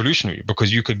 it was revolutionary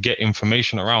because you could get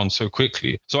information around so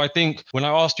quickly. So I think when I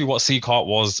asked you what Sikh art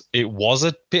was, it was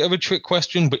a bit of a trick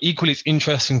question, but equally it's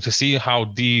interesting to see how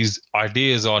these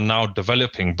ideas are now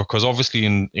developing, because obviously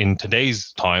in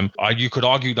today's time, you could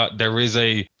argue that there is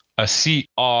a Sikh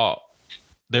art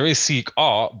there is Sikh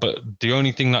art, but the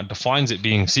only thing that defines it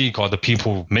being Sikh are the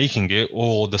people making it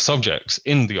or the subjects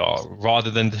in the art,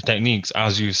 rather than the techniques,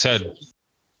 as you said.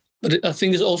 But I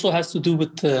think it also has to do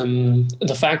with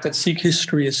the fact that Sikh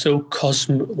history is so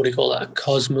cosmological,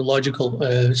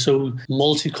 so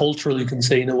multicultural, you can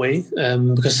say, in a way,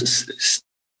 because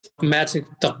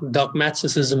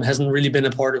dogmaticism hasn't really been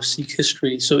a part of Sikh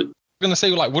history. So going to say,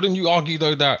 like, wouldn't you argue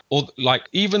though that, or like,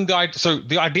 even the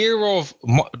idea of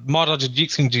Maharaja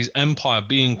Ranjit Singh Ji's empire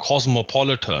being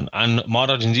cosmopolitan and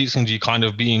Maharaja Ranjit Singh Ji kind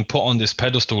of being put on this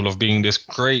pedestal of being this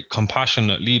great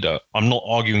compassionate leader, I'm not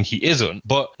arguing he isn't,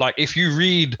 but like, if you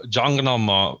read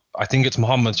Janganama, I think it's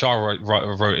Muhammad Shah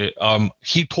wrote it,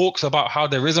 he talks about how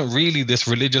there isn't really this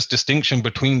religious distinction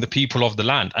between the people of the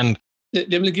land. And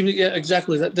yeah,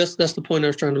 exactly. That's the point I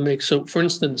was trying to make. So, for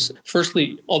instance,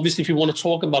 firstly, obviously, if you want to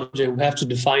talk about it, we have to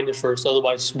define it first.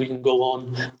 Otherwise, we can go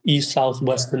on east, south,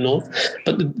 west, and north.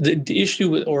 But the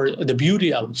issue or the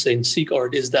beauty, I would say, in Sikh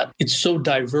art is that it's so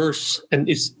diverse, and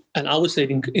I would say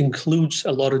it includes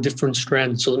a lot of different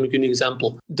strands. So let me give you an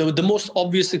example. The most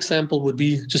obvious example would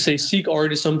be to say Sikh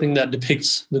art is something that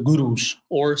depicts the gurus,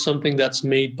 or something that's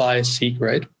made by a Sikh,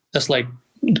 right? That's like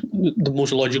the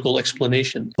most logical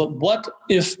explanation. But what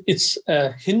if it's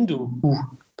a Hindu who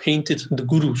painted the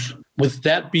gurus? Would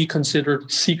that be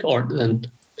considered Sikh art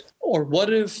then? Or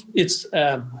what if it's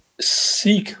a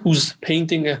Sikh who's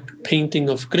painting a painting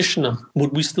of Krishna?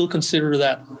 Would we still consider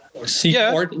that Sikh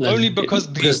art then? Only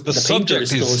because the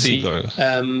subject is Sikh.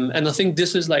 And I think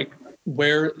this is like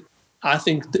where I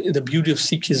think the beauty of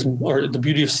Sikhism or the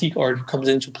beauty of Sikh art comes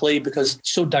into play, because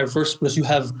it's so diverse, because you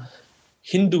have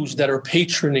Hindus that are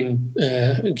patroning,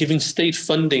 giving state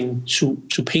funding to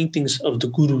paintings of the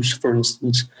gurus, for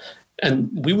instance.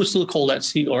 And we would still call that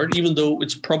Sikh art, even though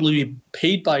it's probably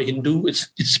paid by a Hindu.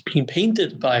 It's being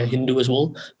painted by a Hindu as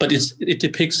well, but it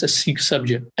depicts a Sikh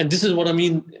subject. And this is what I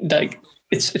mean, like,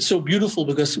 it's so beautiful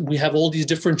because we have all these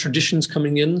different traditions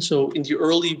coming in. So we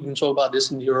can talk about this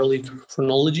in the early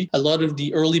chronology. A lot of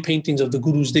the early paintings of the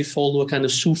gurus, they follow a kind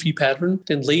of Sufi pattern.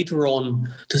 Then later on,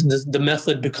 the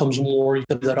method becomes more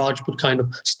the Rajput kind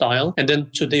of style. And then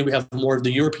today we have more of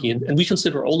the European, and we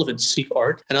consider all of it Sikh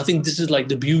art. And I think this is like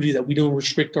the beauty, that we don't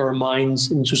restrict our minds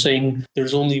into saying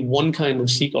there's only one kind of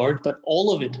Sikh art, but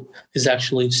all of it is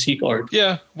actually Sikh art.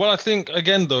 Yeah, well, I think,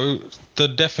 again, though, the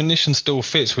definition still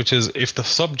fits, which is if the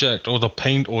subject or the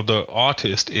paint or the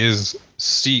artist is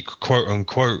Sikh, quote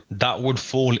unquote, that would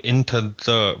fall into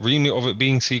the remit of it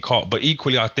being Sikh art. But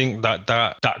equally, I think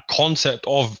that concept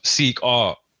of Sikh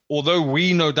art, although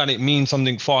we know that it means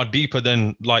something far deeper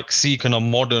than like Sikh in a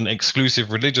modern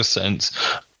exclusive religious sense,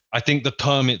 I think the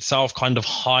term itself kind of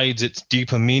hides its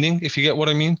deeper meaning, if you get what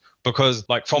I mean. Because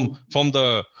like from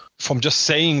just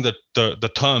saying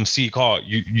the term Sikh art,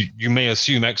 you may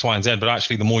assume X, Y, and Z, but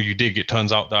actually the more you dig, it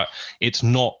turns out that it's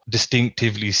not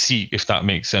distinctively Sikh, if that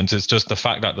makes sense. It's just the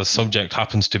fact that the subject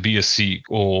happens to be a Sikh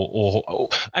or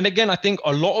and again, I think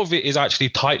a lot of it is actually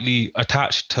tightly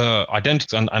attached to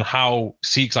identity and how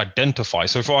Sikhs identify.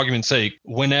 So for argument's sake,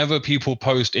 whenever people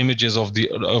post images of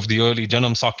the early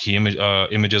Janam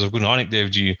Sakhi images of Guru Nanak Dev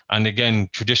Ji, and again,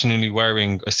 traditionally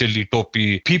wearing a silli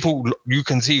topi, you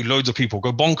can see loads of people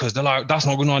go bonkers. They're like, that's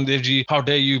not Guru Nanak Dev Ji, how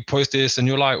dare you post this? And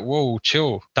you're like, whoa,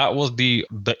 chill. That was the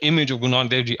image of Guru Nanak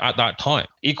Dev Ji at that time.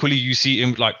 Equally, you see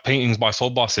like paintings by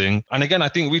Sobha Singh. And again, I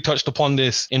think we touched upon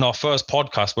this in our first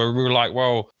podcast where we were like,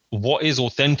 well, what is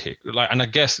authentic? Like, and I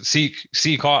guess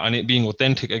Sikh art and it being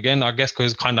authentic, again, I guess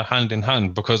goes kind of hand in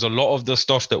hand, because a lot of the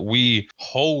stuff that we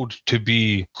hold to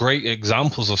be great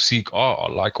examples of Sikh art are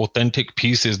like authentic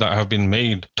pieces that have been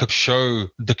made to show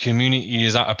the community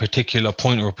is at a particular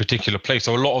point or a particular place.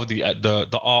 So a lot of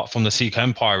the art from the Sikh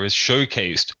empire is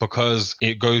showcased because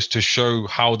it goes to show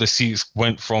how the Sikhs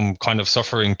went from kind of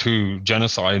suffering to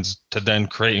genocides to then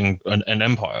creating an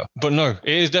empire. But no,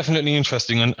 it is definitely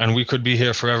interesting, and we could be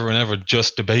here forever and ever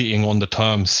just debating on the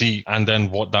term Sikh and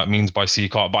then what that means by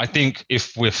Sikh art. But I think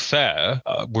if we're fair,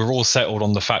 we're all settled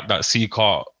on the fact that Sikh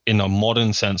art in a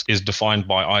modern sense is defined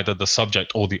by either the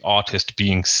subject or the artist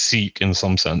being Sikh in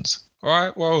some sense. All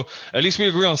right, well, at least we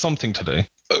agree on something today.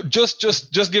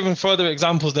 Just giving further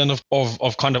examples then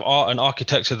of kind of art and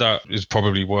architecture that is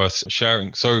probably worth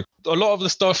sharing. So a lot of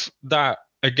the stuff that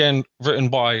again, written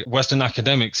by Western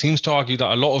academics, seems to argue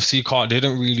that a lot of Sikh art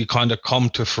didn't really kind of come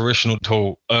to fruition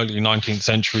until early 19th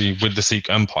century with the Sikh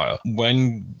Empire.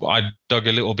 When I dug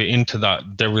a little bit into that,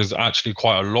 there was actually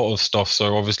quite a lot of stuff.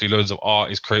 So obviously loads of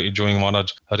art is created during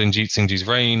Maharaj Ranjit Singh Ji's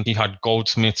reign. He had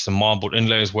goldsmiths and marble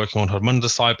inlayers working on Harmandir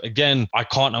Sahib. Again, I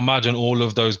can't imagine all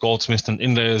of those goldsmiths and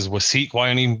inlayers were Sikh by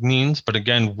any means. But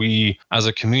again, we as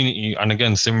a community, and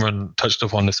again, Simran touched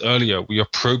upon this earlier, we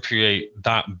appropriate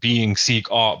that being Sikh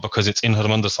art because it's in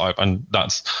Harmandir Sahib and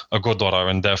that's a Gurdwara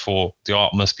and therefore the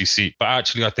art must be Sikh. But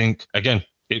actually, I think, again,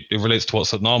 it relates to what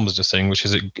Satnam was just saying, which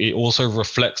is it also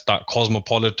reflects that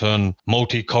cosmopolitan,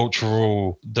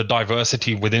 multicultural, the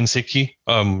diversity within Sikhi,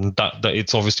 that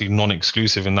it's obviously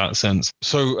non-exclusive in that sense.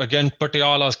 So again,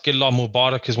 Patiala's Qilla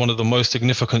Mubarak is one of the most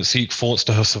significant Sikh forts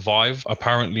to have survived.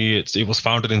 Apparently, it was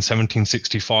founded in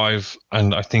 1765,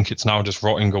 and I think it's now just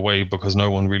rotting away because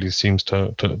no one really seems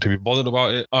to be bothered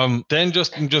about it. Then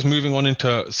just moving on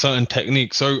into certain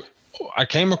techniques. So I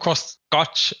came across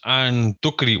Kutch and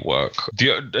Tukri work.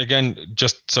 Again,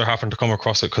 just so happened to come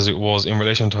across it because it was in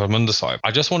relation to Harmandir Sahib.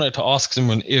 I just wanted to ask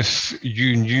Simran if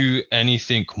you knew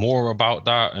anything more about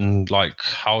that and like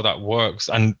how that works.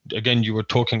 And again, you were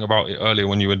talking about it earlier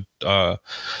when you were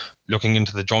looking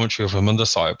into the geometry of Harmandir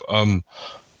Sahib.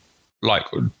 Like,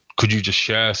 could you just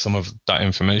share some of that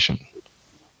information?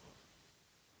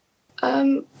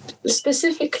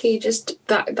 Specifically, just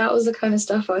that was the kind of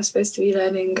stuff I was supposed to be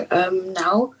learning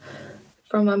now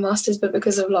from my master's, but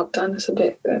because of lockdown,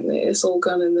 it's all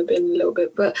gone in the bin a little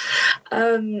bit. But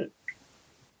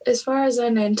as far as I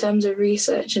know, in terms of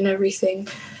research and everything,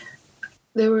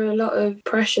 there were a lot of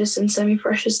precious and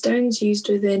semi-precious stones used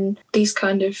within these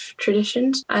kind of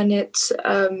traditions, and it's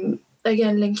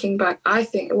again, linking back, I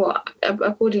think,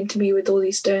 according to me, with all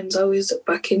these stones, I always look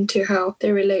back into how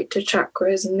they relate to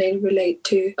chakras and they relate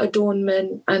to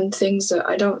adornment and things that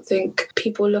I don't think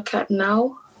people look at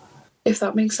now, if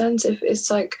that makes sense. If it's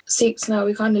like Sikhs now,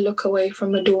 we kind of look away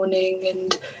from adorning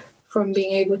and from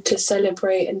being able to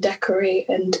celebrate and decorate,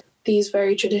 and these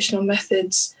very traditional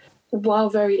methods, while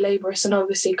very laborious and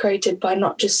obviously created by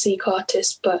not just Sikh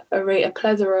artists, but a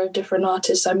plethora of different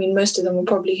artists. I mean, most of them were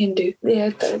probably Hindu. Yeah, I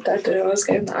don't know what I was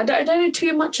going on. I don't know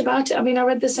too much about it. I mean, I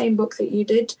read the same book that you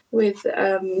did with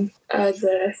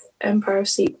the Empire of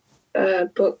Sikh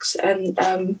books, and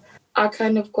I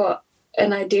kind of got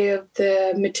an idea of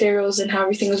the materials and how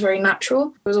everything was very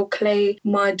natural. It was all clay,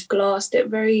 mud, glass,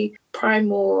 very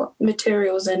primal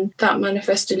materials, and that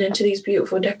manifested into these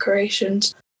beautiful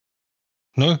decorations.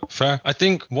 No, fair. I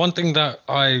think one thing that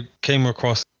I came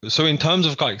across, so in terms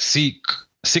of like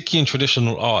Sikhi and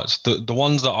traditional arts, the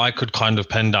ones that I could kind of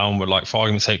pen down were like, for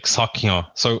argument's sake, Sakya.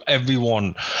 So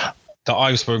everyone that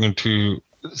I've spoken to,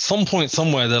 some point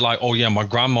somewhere they're like, oh yeah, my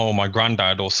grandma or my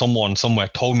granddad or someone somewhere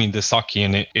told me this Saki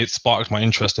and it sparked my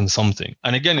interest in something.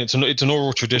 And again, it's an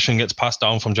oral tradition, gets passed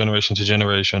down from generation to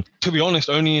generation. To be honest,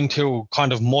 only until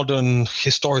kind of modern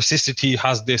historicity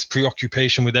has this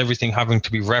preoccupation with everything having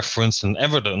to be referenced and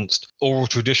evidenced, oral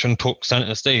tradition took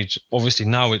center stage. Obviously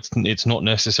now it's not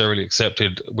necessarily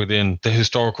accepted within the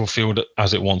historical field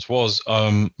as it once was.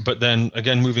 But then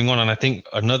again, moving on, and I think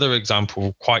another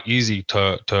example quite easy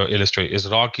to illustrate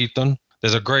is Kirtan.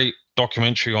 There's a great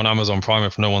documentary on Amazon Prime.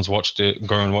 If no one's watched it,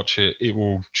 go and watch it. It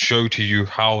will show to you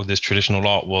how this traditional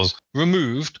art was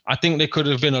removed. I think they could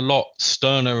have been a lot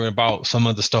sterner about some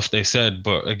of the stuff they said,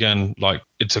 but again, like,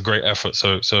 it's a great effort.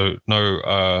 So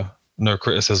no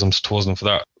criticisms towards them for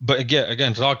that. But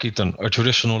again, Kirtan, a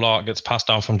traditional art, gets passed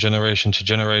down from generation to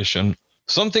generation.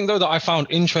 Something though that I found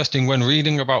interesting when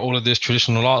reading about all of this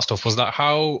traditional art stuff was that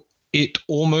how it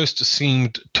almost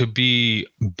seemed to be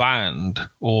banned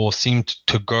or seemed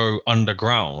to go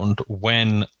underground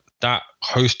when that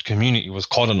host community was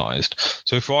colonized.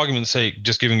 So for argument's sake,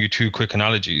 just giving you two quick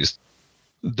analogies,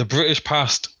 the British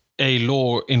passed a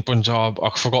law in Punjab, I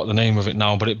forgot the name of it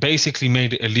now, but it basically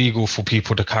made it illegal for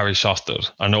people to carry shastras.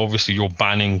 And obviously you're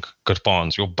banning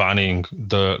gurpans, you're banning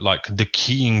the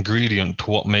key ingredient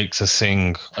to what makes a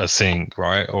Singh,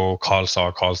 right? Or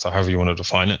Khalsa, however you want to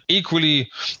define it.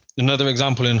 Equally, another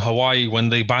example in Hawaii, when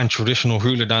they ban traditional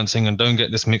hula dancing, and don't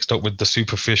get this mixed up with the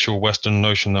superficial Western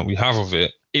notion that we have of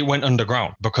it, it went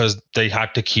underground because they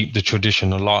had to keep the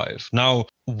tradition alive. Now,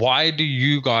 why do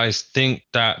you guys think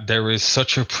that there is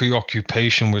such a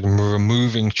preoccupation with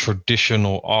removing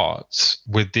traditional arts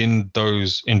within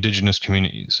those indigenous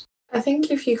communities? I think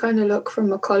if you kind of look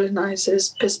from a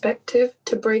colonizer's perspective,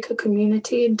 to break a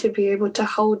community and to be able to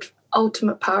hold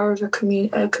ultimate power of a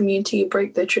community, you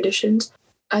break their traditions.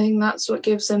 I think that's what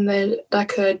gives them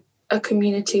a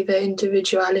community, their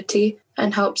individuality,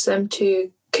 and helps them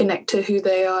to connect to who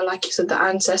they are, like you said, the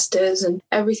ancestors and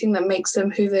everything that makes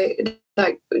them who they,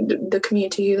 like the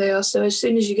community who they are. So as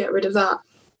soon as you get rid of that,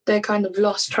 they're kind of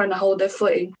lost trying to hold their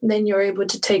footing. And then you're able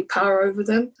to take power over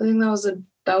them. I think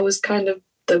that was kind of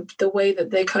the way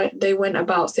that they went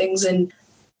about things and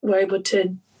were able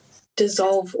to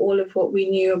dissolve all of what we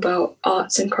knew about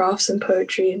arts and crafts and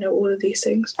poetry and all of these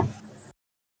things.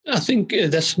 I think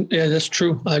that's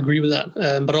true. I agree with that.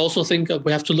 But I also think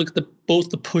we have to look at both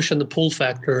the push and the pull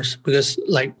factors, because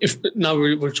like if now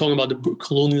we're talking about the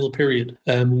colonial period,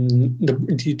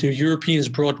 the Europeans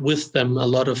brought with them a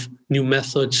lot of new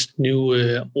methods,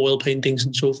 new oil paintings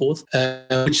and so forth,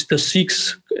 which the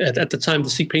Sikhs at the time, the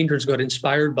Sikh painters got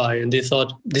inspired by, and they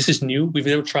thought, this is new. We've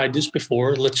never tried this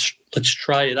before. Let's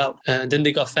try it out. And then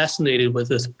they got fascinated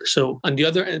with it. So on the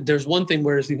other end, there's one thing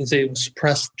where you can say it was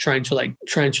suppressed, trying to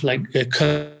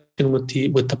cut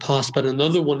with the past, but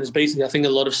another one is basically, I think a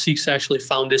lot of Sikhs actually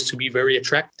found this to be very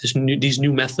attractive. These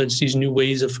new methods, these new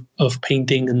ways of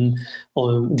painting, and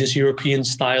this European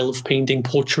style of painting,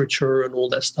 portraiture, and all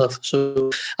that stuff. So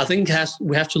I think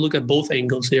we have to look at both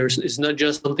angles here. It's not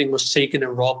just something was taken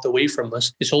and robbed away from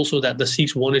us. It's also that the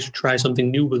Sikhs wanted to try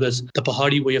something new, because the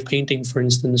Pahari way of painting, for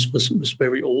instance, was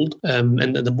very old,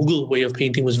 and the Mughal way of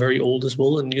painting was very old as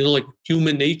well. And like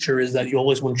human nature is that you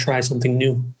always want to try something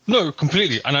new. No,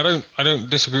 completely. And I don't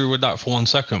disagree with that for 1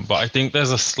 second, but I think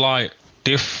there's a slight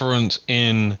difference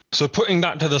in, so putting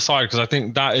that to the side, because I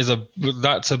think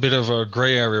that's a bit of a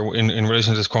gray area in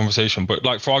relation to this conversation. But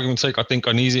like, for argument's sake, I think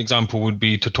an easy example would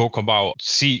be to talk about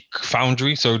Sikh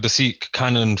foundry. So the Sikh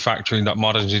cannon factory that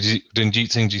Maharaja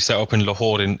Ranjit Singh Ji set up in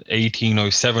Lahore in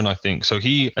 1807, I think. So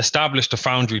he established a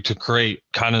foundry to create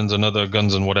cannons and other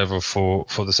guns and whatever for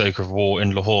the sake of war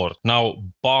in Lahore. Now,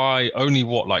 by only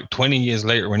 20 years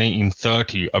later in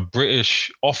 1830, a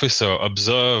British officer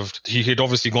observed, he had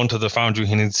obviously gone to the foundry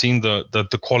and he'd seen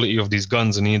the quality of these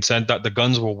guns, and he had said that the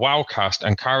guns were well cast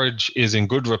and carriage is in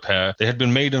good repair. They had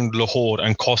been made in Lahore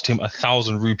and cost him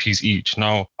 1,000 rupees each.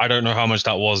 Now, I don't know how much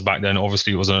that was back then.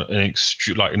 Obviously, it was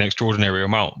an extraordinary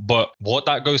amount. But what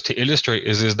that goes to illustrate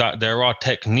is that there are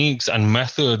techniques and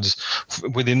methods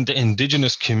within the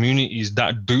indigenous communities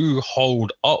that do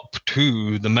hold up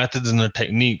to the methods and the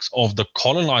techniques of the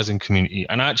colonizing community.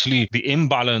 And actually, the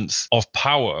imbalance of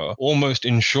power almost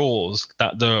ensures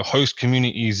that the host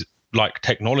communities like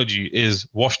technology is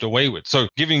washed away with. So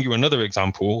giving you another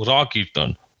example,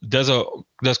 Rakirtan,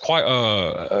 there's quite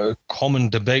a common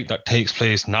debate that takes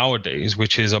place nowadays,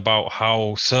 which is about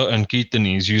how certain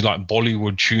Kirtanis use like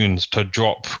Bollywood tunes to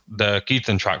drop their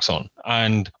Kirtan tracks on.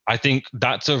 And I think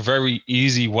that's a very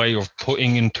easy way of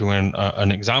putting into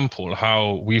an example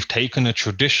how we've taken a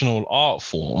traditional art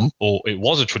form, or it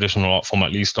was a traditional art form,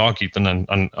 at least our Kirtan,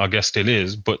 and I guess still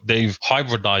is, but they've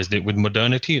hybridized it with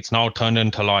modernity. It's now turned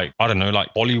into like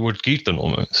Bollywood Kirtan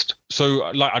almost. So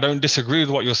like, I don't disagree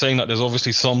with what you're saying, that there's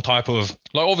obviously some type of,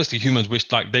 like, obviously humans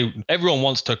wish, like, everyone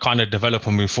wants to kind of develop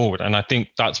and move forward. And I think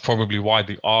that's probably why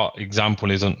the art example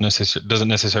doesn't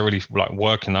necessarily like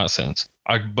work in that sense.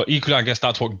 But equally, I guess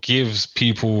that's what gives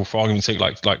people, for argument's sake,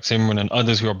 like Simran and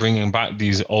others who are bringing back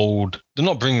these old, they're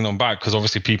not bringing them back because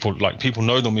obviously people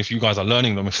know them if you guys are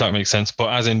learning them, if that makes sense. But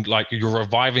as in, like, you're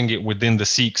reviving it within the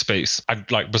Sikh space.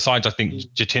 Besides, I think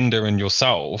Jatinder and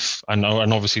yourself, and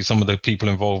obviously some of the people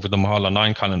involved with the Mahalla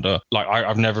 9 calendar, like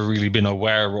I've never really been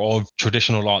aware of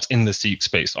traditional arts in the Sikh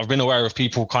space. I've been aware of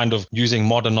people kind of using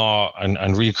modern art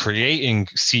and recreating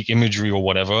Sikh imagery or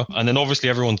whatever. And then obviously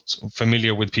everyone's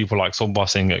familiar with people like Sobha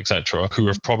Singh, etc., who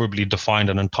have probably defined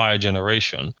an entire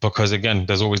generation. Because again,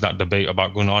 there's always that debate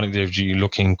about Guru Nanak Dev Ji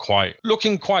looking quite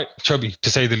chubby, to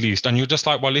say the least. And you're just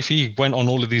like, well, if he went on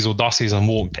all of these udasis and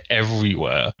walked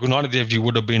everywhere, Guru Nanak Dev Ji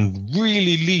would have been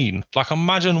really lean. Like,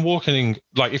 imagine walking,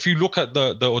 like, if you look at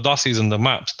the udasis and the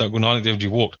maps that Guru Nanak Dev Ji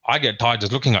walked, I get tired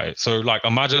just looking at it. So like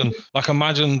imagine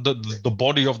the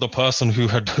body of the person who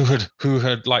had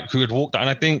walked that. And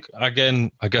I think,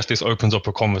 again, I guess this opens up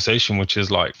a conversation, which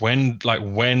is like, when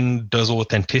does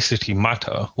authenticity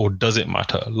matter, or does it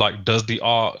matter? Like, does the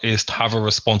artist have a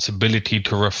responsibility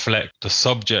to reflect the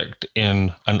subject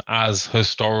in an as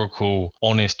historical,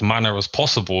 honest manner as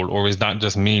possible? Or is that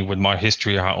just me with my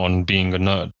history hat on being a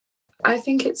nerd? I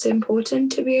think it's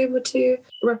important to be able to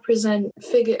represent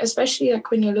figure, especially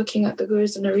like when you're looking at the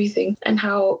gurus and everything, and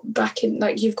how back in,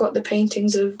 like, you've got the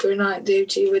paintings of Guru Nanak Dev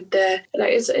Ji with their,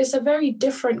 like, it's a very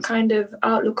different kind of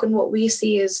outlook on what we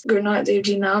see as Guru Nanak Dev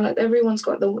Ji now. Like, everyone's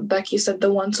got the, like you said,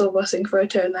 the one Sobha Singh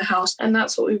photo in their house, and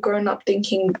that's what we've grown up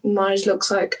thinking Maharaj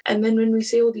looks like. And then when we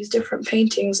see all these different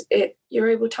paintings, it you're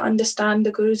able to understand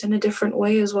the gurus in a different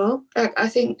way as well. Like, I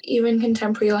think even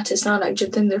contemporary artists now, like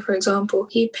Jatinder, for example,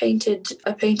 he painted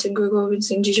a painting Guru Gobind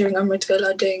Singh Ji during Amrit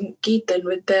Vela doing Geetan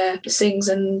with their Singhs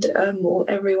and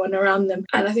everyone around them.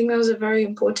 And I think that was a very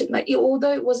important, like,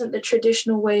 although it wasn't the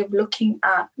traditional way of looking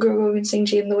at Guru Gobind Singh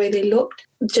Ji and the way they looked,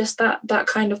 just that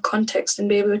kind of context and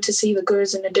be able to see the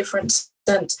gurus in a different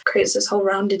sense creates this whole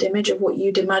rounded image of what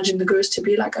you'd imagine the gurus to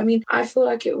be like. I mean, I feel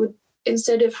like it would,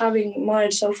 instead of having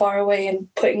Maharaj so far away and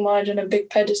putting Maharaj on a big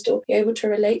pedestal, you're able to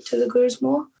relate to the gurus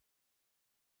more.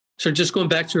 So just going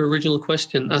back to your original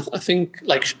question, I think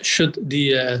like should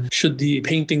the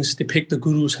paintings depict the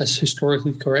gurus as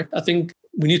historically correct? I think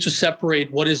we need to separate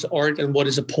what is art and what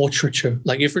is a portraiture.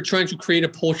 Like if we're trying to create a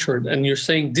portrait and you're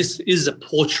saying this is a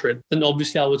portrait, then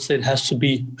obviously I would say it has to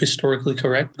be historically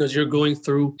correct because you're going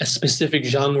through a specific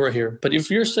genre here. But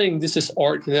if you're saying this is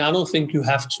art, then I don't think you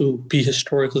have to be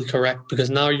historically correct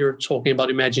because now you're talking about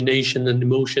imagination and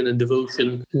emotion and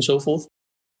devotion and so forth.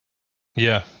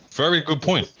 Yeah, very good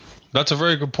point. That's a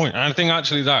very good point. And I think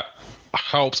actually that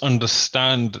helps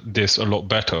understand this a lot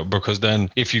better because then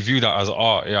if you view that as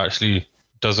art, it actually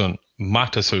doesn't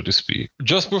matter, so to speak.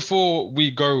 Just before we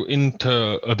go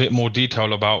into a bit more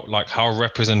detail about like how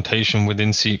representation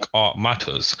within Sikh art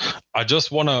matters, I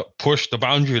just want to push the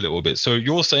boundary a little bit. So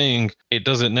you're saying it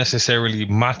doesn't necessarily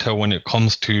matter when it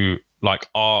comes to like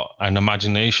art and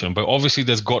imagination, but obviously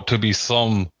there's got to be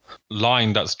some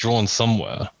line that's drawn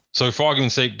somewhere. So for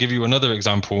argument's sake, give you another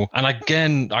example. And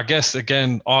again, I guess,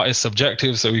 art is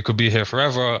subjective, so we could be here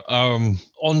forever.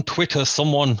 On Twitter,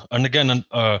 someone, and again,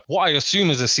 what I assume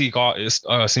is a Sikh artist,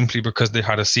 simply because they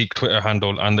had a Sikh Twitter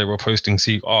handle and they were posting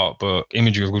Sikh art, but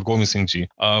imagery of Guru Gobind Singh Ji.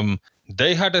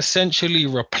 They had essentially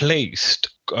replaced,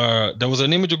 there was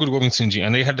an image of Guru Gobind Singh Ji,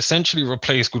 and they had essentially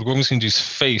replaced Guru Gobind Singh Ji's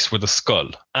face with a skull.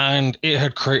 And it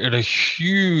had created a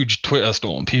huge Twitter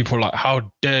storm. People like,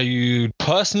 how dare you?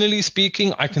 Personally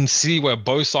speaking, I can see where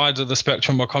both sides of the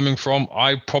spectrum are coming from.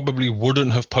 I probably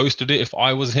wouldn't have posted it if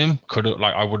I was him.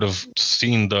 I would have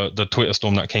seen the Twitter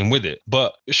storm that came with it.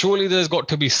 But surely there's got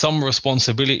to be some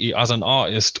responsibility as an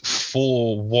artist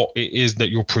for what it is that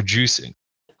you're producing.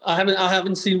 I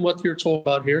haven't seen what you're talking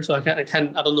about here, so I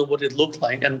don't know what it looked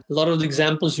like. And a lot of the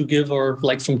examples you give are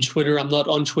like from Twitter. I'm not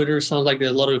on Twitter. It sounds like there's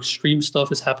a lot of extreme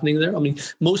stuff is happening there. I mean,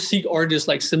 most Sikh artists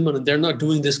like Simran, they're not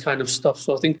doing this kind of stuff.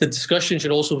 So I think the discussion should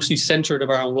also be centered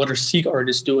around what are Sikh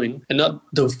artists doing and not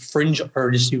the fringe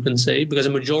artists, you can say, because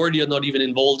a majority are not even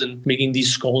involved in making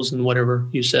these skulls and whatever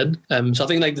you said. So I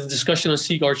think like the discussion on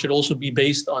Sikh art should also be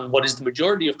based on what is the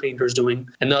majority of painters doing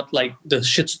and not like the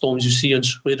shitstorms you see on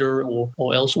Twitter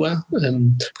or else.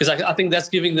 Because I think that's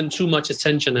giving them too much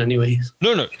attention anyway.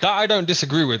 No, that I don't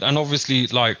disagree with. And obviously,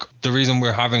 like, the reason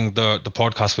we're having the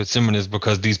podcast with Simran is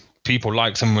because these people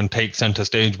like Simran take center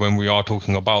stage when we are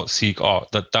talking about Sikh art.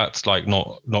 That's like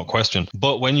not questioned.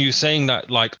 But when you're saying that,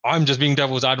 like, I'm just being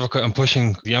devil's advocate and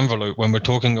pushing the envelope when we're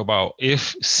talking about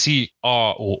if Sikh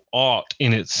art or art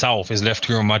in itself is left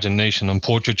to your imagination and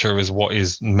portraiture is what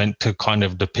is meant to kind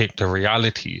of depict a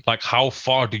reality, like how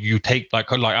far do you take,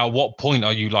 like at what point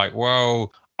are you like,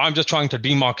 well, I'm just trying to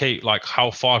demarcate, like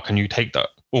how far can you take that?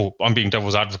 Or I'm being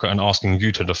devil's advocate and asking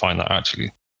you to define that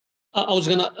actually. I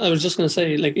was just gonna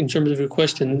say, like, in terms of your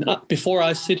question, before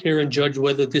I sit here and judge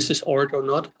whether this is art or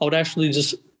not, I would actually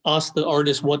just ask the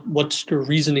artist what's the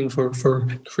reasoning for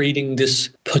creating this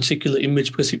particular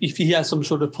image. Because if he has some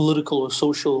sort of political or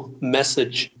social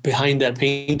message behind that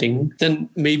painting, then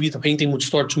maybe the painting would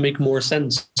start to make more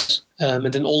sense. And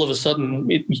then all of a sudden,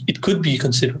 it could be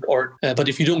considered art. But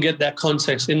if you don't get that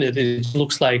context in it, it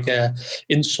looks like an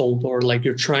insult or like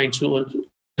you're trying to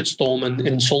storm and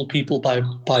insult people by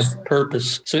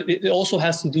purpose. So it also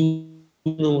has to do,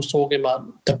 talking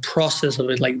about the process of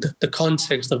it, like the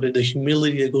context of it, the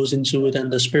humility that goes into it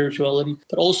and the spirituality,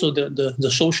 but also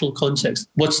the social context.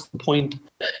 What's the point?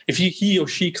 If he or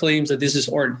she claims that this is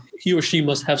art, he or she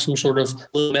must have some sort of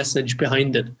little message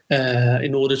behind it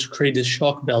in order to create this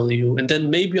shock value. And then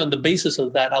maybe on the basis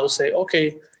of that, I would say,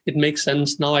 okay, it makes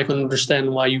sense. Now I can understand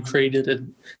why you created it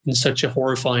in such a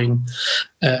horrifying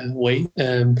way.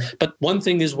 But one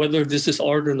thing is whether this is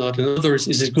art or not. Another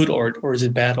is it good art or is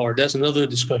it bad art? That's another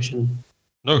discussion.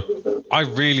 No, I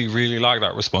really, really like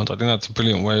that response. I think that's a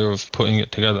brilliant way of putting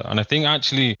it together. And I think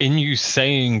actually in you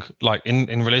saying, like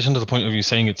in relation to the point of you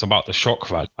saying it's about the shock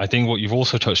value, I think what you've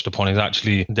also touched upon is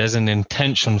actually there's an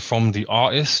intention from the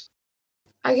artist.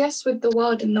 I guess with the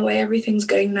world and the way everything's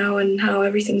going now and how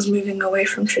everything's moving away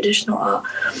from traditional art,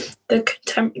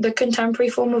 the contemporary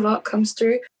form of art comes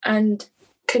through, and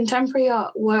contemporary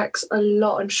art works a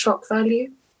lot on shock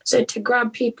value. So to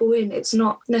grab people in, it's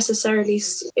not necessarily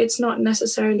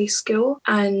skill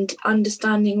and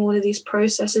understanding all of these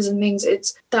processes and things.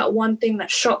 It's that one thing that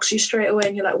shocks you straight away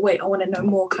and you're like, wait, I want to know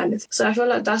more kind of thing. So I feel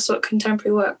like that's what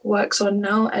contemporary work works on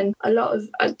now. And a lot of,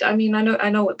 I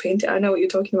know what painting, I know what you're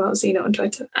talking about. I've seen it on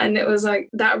Twitter. And it was like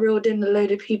that reeled in a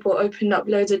load of people, opened up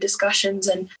loads of discussions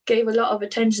and gave a lot of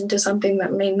attention to something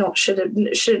that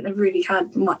shouldn't have really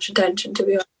had much attention, to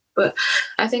be honest. But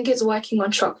I think it's working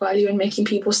on shock value and making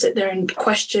people sit there and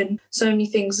question so many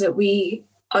things that we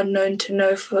are known to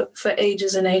know for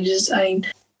ages and ages. I mean,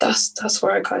 that's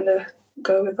where I kind of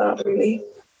go with that, really.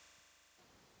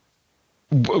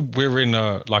 We're in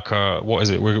what is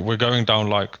it? We're going down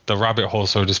like the rabbit hole,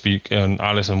 so to speak, in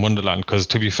Alice in Wonderland. Because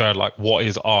to be fair, like, what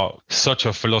is art? Such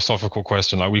a philosophical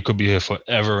question. Like, we could be here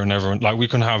forever and ever. Like, we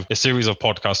can have a series of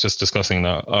podcasts just discussing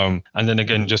that. And then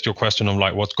again, just your question of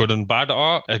like, what's good and bad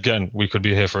art? Again, we could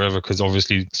be here forever because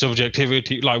obviously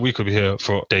subjectivity. Like, we could be here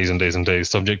for days and days and days.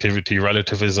 Subjectivity,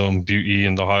 relativism, beauty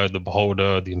in the eye of the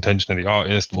beholder, the intention of the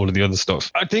artist, all of the other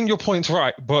stuff. I think your point's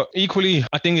right, but equally,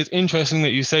 I think it's interesting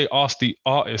that you say ask the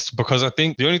artist, because I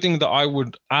think the only thing that I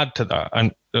would add to that,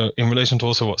 and in relation to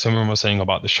also what Simran was saying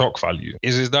about the shock value,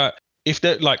 is that if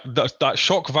that like that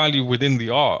shock value within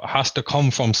the art has to come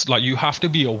from, like, you have to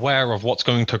be aware of what's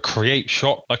going to create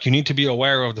shock. Like, you need to be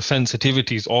aware of the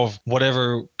sensitivities of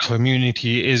whatever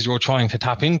community it is you're trying to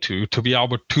tap into to be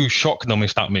able to shock them,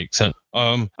 if that makes sense.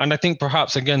 And I think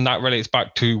perhaps again that relates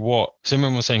back to what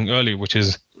Simran was saying earlier, which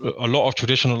is a lot of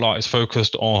traditional art is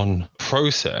focused on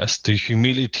process, the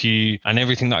humility and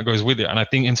everything that goes with it. And I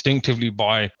think instinctively,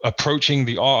 by approaching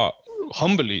the art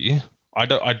humbly,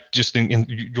 I just think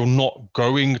you're not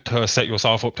going to set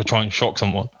yourself up to try and shock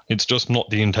someone. It's just not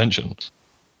the intention.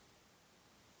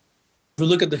 If we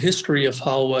look at the history of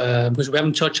how, because we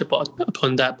haven't touched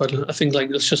upon that, but I think, like,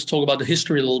 let's just talk about the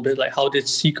history a little bit. Like, how did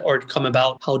Sikh art come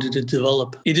about? How did it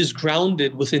develop? It is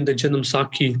grounded within the Janam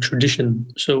Sakhi tradition.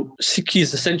 So Sikhi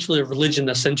is essentially a religion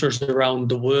that centers around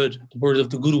the word of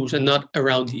the gurus, and not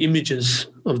around the images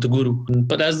of the guru.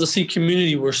 But as the Sikh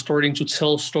community were starting to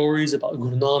tell stories about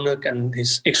Guru Nanak and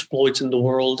his exploits in the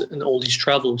world and all these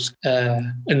travels,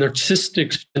 an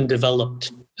artistic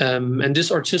developed. And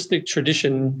this artistic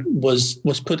tradition was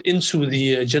put into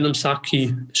the Janam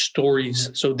Sakhi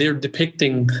stories. So they're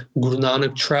depicting Guru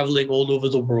Nanak traveling all over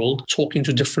the world, talking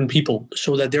to different people,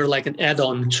 so that they're like an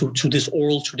add-on to this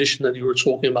oral tradition that you were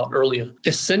talking about earlier.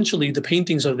 Essentially, the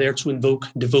paintings are there to invoke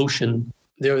devotion.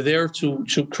 They're there to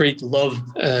create love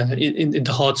in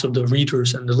the hearts of the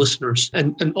readers and the listeners.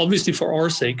 And obviously, for our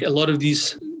sake, a lot of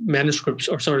these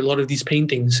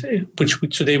paintings, which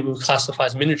today we would classify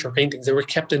as miniature paintings, they were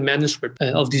kept in manuscript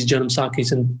of these Janam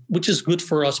Sakhis, and which is good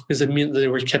for us because it means that they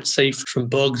were kept safe from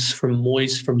bugs, from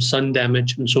moist, from sun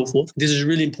damage, and so forth. This is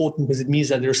really important because it means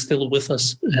that they're still with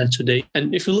us today.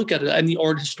 And if you look at it, any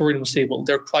art historian will say, well,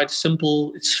 they're quite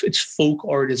simple. It's folk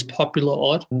art, it's popular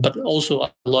art, but also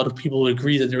a lot of people would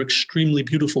agree that they're extremely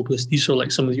beautiful because these are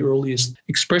like some of the earliest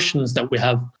expressions that we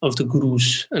have of the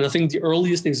gurus. And I think the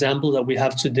earliest example that we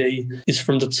have today is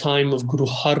from the time of Guru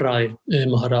Har Rai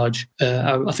Maharaj.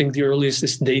 I think the earliest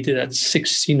is dated at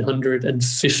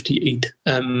 1658.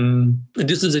 And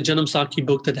this is a Janam Sakhi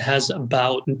book that has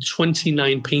about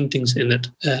 29 paintings in it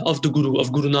of Guru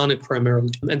Nanak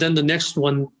primarily. And then the next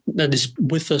one that is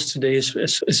with us today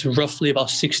is roughly about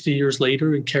 60 years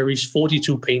later and carries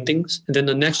 42 paintings. And then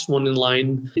the next one in line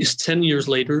is 10 years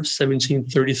later,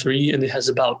 1733, and it has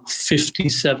about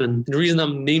 57. And the reason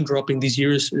I'm name dropping these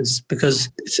years is because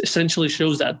it essentially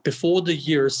shows that before the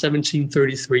year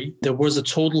 1733, there was a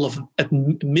total of at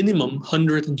minimum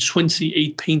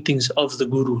 128 paintings of the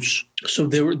gurus. So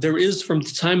there is, from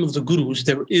the time of the gurus,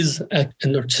 there is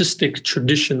an artistic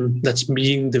tradition that's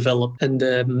being developed. And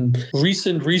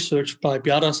recent research by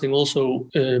Pyara Singh also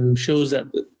shows that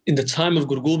in the time of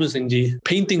Guru Gobind Singh Ji,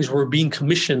 paintings were being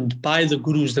commissioned by the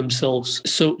gurus themselves.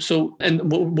 So,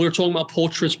 and we were talking about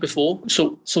portraits before.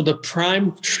 So the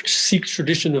prime Sikh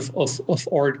tradition of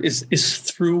art is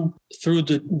through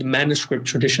the manuscript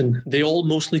tradition. They all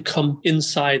mostly come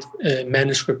inside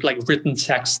manuscript, like written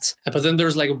texts. But then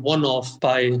there's like a one-off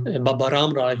by Baba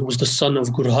Ram Rai, who was the son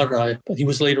of Guru Har Rai, but he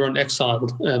was later on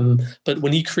exiled. But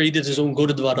when he created his own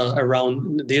Gurudwara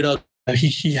around Dehradun,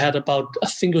 He had about, I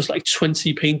think it was like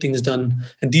 20 paintings done.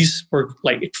 And these were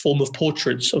like a form of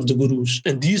portraits of the gurus.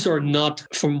 And these are not,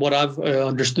 from what I've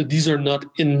understood, these are not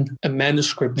in a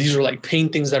manuscript. These are like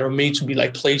paintings that are made to be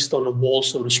like placed on a wall,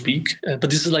 so to speak. But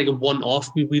this is like a one-off.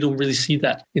 We don't really see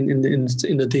that in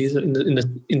the days in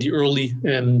the early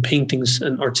paintings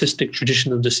and artistic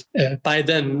tradition of this. By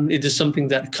then, it is something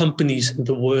that accompanies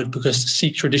the word, because the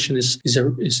Sikh tradition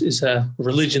is a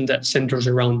religion that centers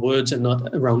around words and not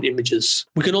around images.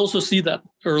 We can also see that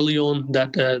early on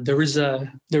that there is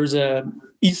a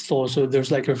ethos, so there's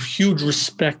like a huge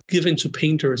respect given to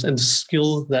painters and the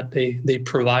skill that they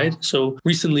provide. So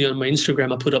recently on my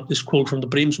Instagram, I put up this quote from the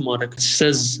Prem Smarak. It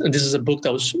says, and this is a book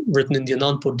that was written in the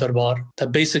Anandpur Darbar,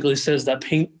 that basically says that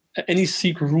any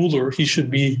Sikh ruler, he should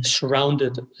be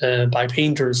surrounded by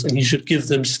painters, and he should give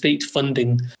them state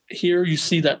funding. Here you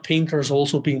see that painters are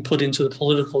also being put into the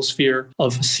political sphere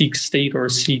of a Sikh state, or a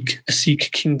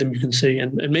Sikh kingdom, you can say.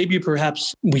 And maybe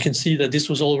perhaps we can see that this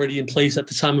was already in place at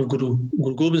the time of Guru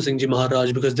Gobind Singh Ji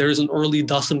Maharaj, because there is an early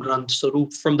Dasam Granth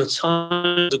Sarup from the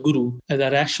time of the Guru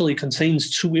that actually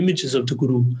contains 2 images of the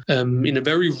Guru in a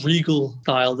very regal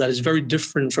style that is very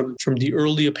different from the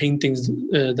earlier paintings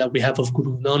that we have of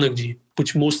Guru Nanak Ji,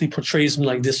 which mostly portrays him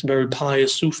like this very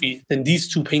pious Sufi. And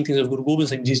these 2 paintings of Guru Gobind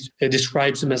Singh Ji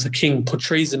describes him as a king,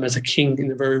 portrays him as a king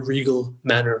in a very regal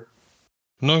manner.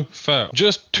 No, fair.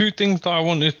 Just 2 things that I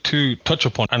wanted to touch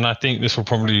upon, and I think this will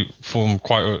probably form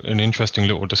quite an interesting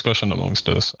little discussion amongst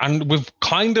us. And we've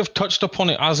kind of touched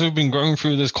upon it as we've been going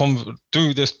through this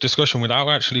discussion without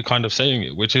actually kind of saying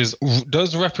it, which is,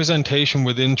 does representation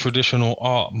within traditional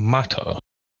art matter?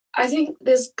 I think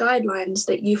there's guidelines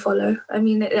that you follow. I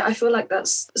mean, I feel like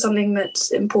that's something that's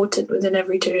important within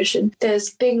every tradition.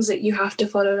 There's things that you have to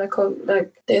follow,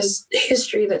 like there's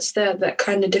history that's there that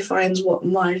kind of defines what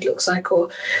marriage looks like, or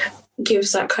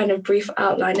gives that kind of brief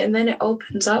outline, and then it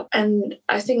opens up. And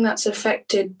I think that's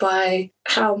affected by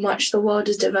how much the world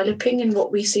is developing and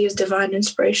what we see as divine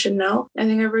inspiration now. I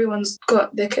think everyone's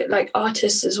got their, like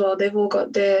artists as well, they've all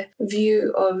got their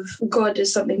view of God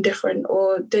as something different,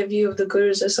 or their view of the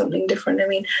gurus as something different. I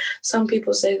mean, some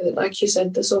people say that, like you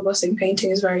said, the Sorba Singh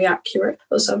painting is very accurate,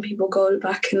 or some people go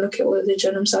back and look at all of the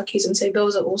Janam Sakhis and say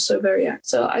those are also very accurate.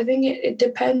 So I think it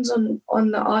depends on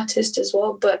the artist as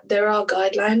well, but there are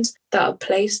guidelines that are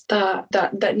placed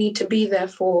that need to be there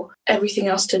for everything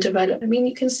else to develop. I mean,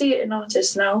 you can see it in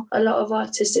artists now. A lot of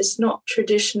artists, it's not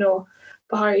traditional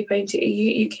Bahari painting.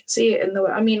 You can see it in the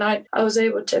way. I mean, I was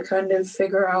able to kind of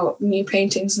figure out new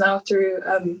paintings now through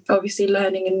obviously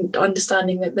learning and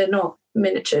understanding that they're not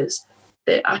miniatures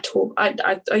at all.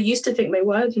 I used to think they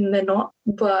were, and they're not,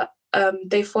 but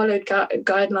they followed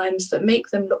guidelines that make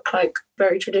them look like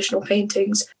very traditional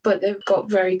paintings, but they've got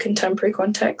very contemporary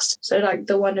context. So like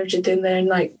the one of Jitendra, and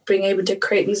like being able to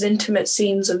create these intimate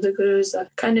scenes of the gurus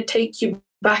that kind of take you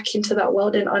back into that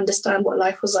world and understand what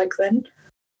life was like then.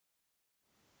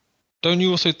 Don't you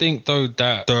also think though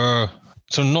that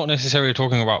so not necessarily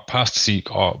talking about past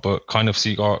Sikh art, but kind of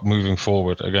Sikh art moving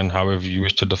forward, again, however you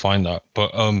wish to define that.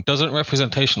 But doesn't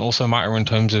representation also matter in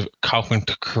terms of helping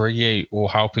to create or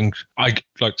helping,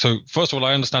 so first of all,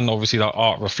 I understand obviously that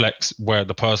art reflects where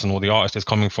the person or the artist is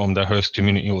coming from, their host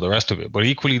community, all the rest of it. But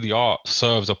equally, the art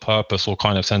serves a purpose or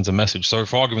kind of sends a message. So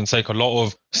for argument's sake, a lot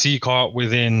of Sikh art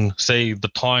within, say, the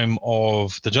time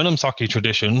of the Janam Sakhi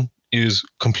tradition is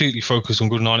completely focused on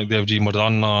Guru Nanak Dev Ji,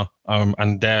 Mardana,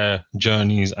 and their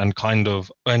journeys, and kind of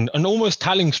and almost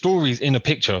telling stories in a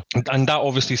picture, and that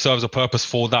obviously serves a purpose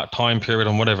for that time period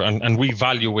and whatever, and we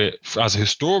value it as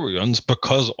historians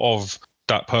because of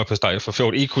that purpose that it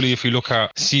fulfilled. Equally, if you look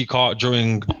at Sikh art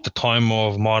during the time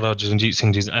of Maharaj Ranjit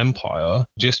Singh Ji's empire,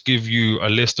 just give you a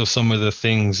list of some of the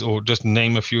things, or just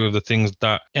name a few of the things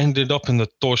that ended up in the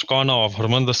Toshkhana of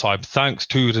Harmandir Sahib thanks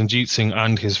to Ranjit Singh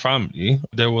and his family.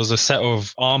 There was a set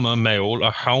of armor mail,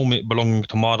 a helmet belonging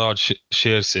to Maharaj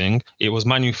Sher Singh. It was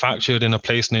manufactured in a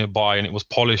place nearby, and it was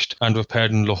polished and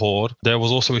repaired in Lahore. There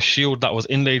was also a shield that was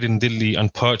inlaid in Delhi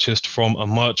and purchased from a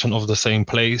merchant of the same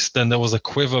place. Then there was a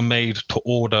quiver made to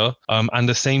order, and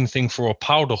the same thing for a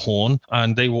powder horn,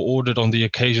 and they were ordered on the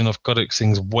occasion of Karik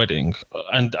Singh's wedding.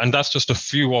 And that's just a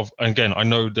few of, again, I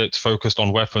know that it's focused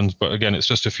on weapons, but again, it's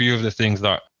just a few of the things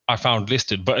that I found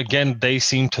listed. But again, they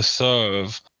seem to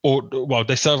serve,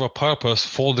 they serve a purpose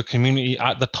for the community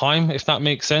at the time, if that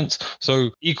makes sense. So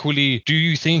equally, do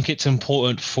you think it's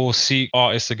important for Sikh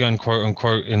artists, again, quote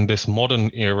unquote, in this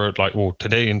modern era,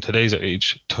 today, in today's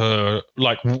age, to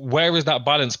where is that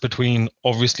balance between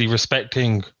obviously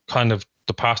respecting kind of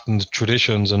the past and the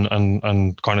traditions and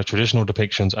kind of traditional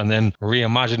depictions, and then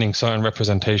reimagining certain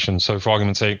representations? So for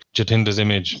argument's sake, Jatinder's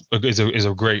image is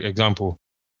a great example.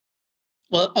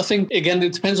 Well, I think again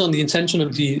it depends on the intention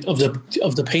of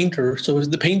the painter. So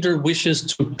if the painter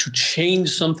wishes to change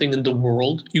something in the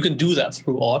world, you can do that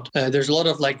through art. There's a lot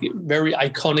of like very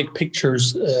iconic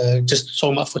pictures. Just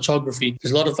talking about photography,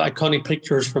 there's a lot of iconic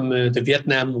pictures from the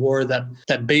Vietnam War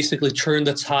that basically turned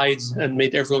the tides and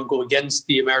made everyone go against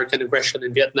the American aggression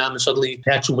in Vietnam, and suddenly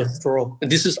they had to withdraw.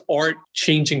 And this is art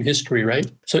changing history,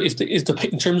 right? So if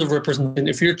in terms of representation,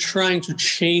 if you're trying to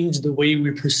change the way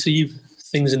we perceive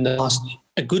things in the past,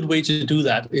 a good way to do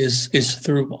that is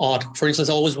through art. For instance,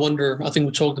 I always wonder, I think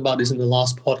we talked about this in the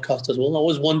last podcast as well, I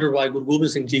always wonder why Guru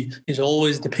Gobind Singh Ji is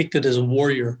always depicted as a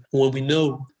warrior when we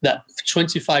know that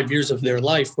 25 years of their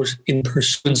life was in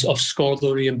pursuance of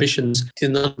scholarly ambitions,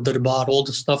 all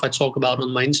the stuff I talk about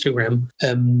on my Instagram,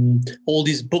 all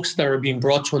these books that are being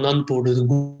brought to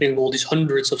Anandpur, all these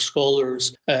hundreds of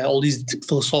scholars, all these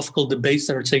philosophical debates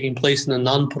that are taking place in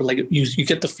Anandpur. Like you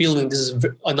get the feeling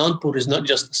Anandpur is not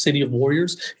just a city of warriors,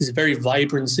 it's a very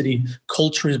vibrant city.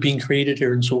 Culture is being created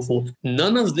here and so forth.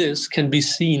 None of this can be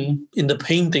seen in the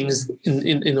paintings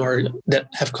in our that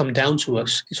have come down to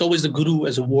us. It's always the guru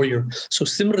as a warrior. So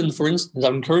Simran, for instance, I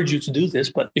encourage you to do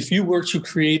this, but if you were to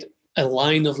create a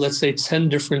line of, let's say, 10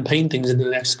 different paintings in the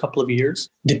next couple of years,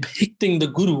 depicting the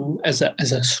guru as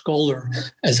a scholar,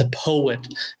 as a poet,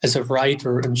 as a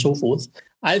writer, and so forth,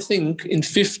 I think in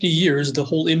 50 years, the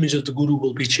whole image of the guru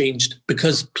will be changed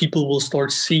because people will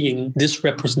start seeing this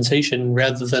representation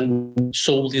rather than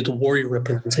solely the warrior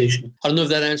representation. I don't know if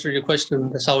that answered your question.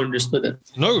 That's how I understood it.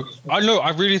 No, I know.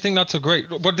 I really think that's a great,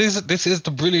 but this is the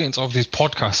brilliance of these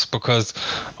podcasts, because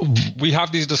we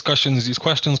have these discussions, these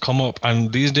questions come up,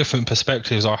 and these different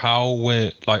perspectives are how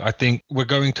we're like, I think we're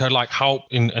going to like help,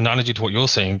 in analogy to what you're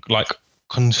saying, like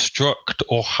construct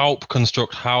or help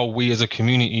construct how we as a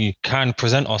community can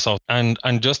present ourselves, and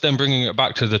just then bringing it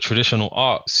back to the traditional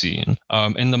art scene.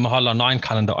 In the Mahalla 9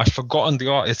 calendar, I've forgotten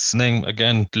the artist's name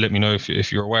again, let me know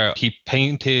if you're aware. He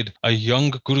painted a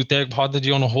young Guru Tegh Bahadur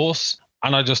Ji on a horse.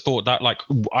 And I just thought that, like,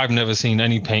 I've never seen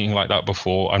any painting like that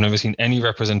before. I've never seen any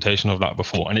representation of that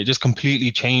before. And it just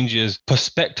completely changes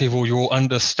perspective or your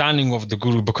understanding of the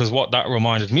Guru, because what that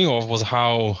reminded me of was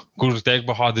how Guru Tegh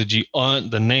Bahadur Ji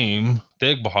earned the name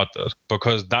Tegh Bahadur,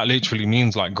 because that literally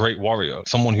means like great warrior,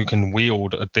 someone who can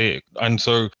wield a Tegh. And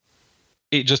so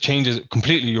it just changes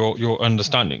completely your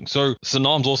understanding. So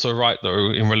Satnam's also right,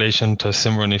 though, in relation to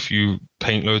Simran. If you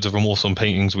paint loads of remorse on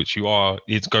paintings, which you are,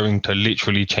 it's going to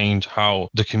literally change how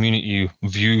the community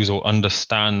views or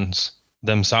understands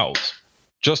themselves.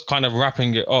 Just kind of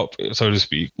wrapping it up, so to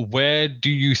speak, where do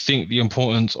you think the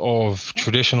importance of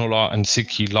traditional art and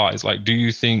Sikhi lies? Like, do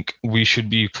you think we should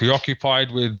be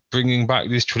preoccupied with bringing back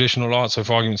this traditional art? So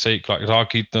for argument's sake, like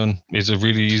Rakirtan is a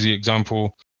really easy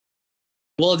example.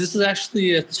 Well, this is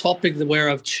actually a topic where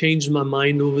I've changed my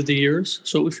mind over the years.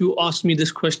 So if you asked me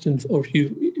this question, or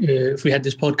if we had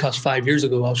this podcast 5 years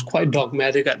ago, I was quite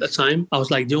dogmatic at the time. I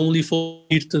was like, the only form of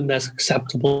kirtan that's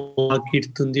acceptable,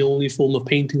 kirtan, the only form of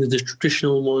painting is the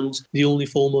traditional ones, the only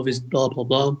form of is blah, blah,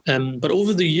 blah. But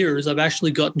over the years, I've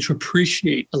actually gotten to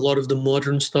appreciate a lot of the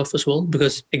modern stuff as well.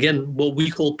 Because again, what we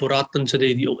call Puratan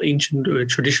today, the old ancient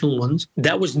traditional ones,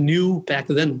 that was new back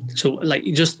then. So like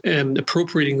just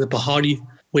appropriating the Pahari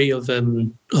way of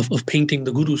painting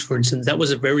the gurus, for instance, that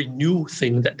was a very new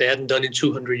thing that they hadn't done in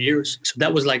 200 years. So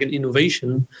that was like an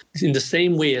innovation in the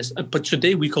same way as, but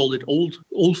today we call it old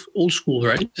school,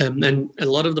 right? And a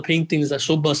lot of the paintings that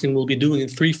Sobha Singh will be doing in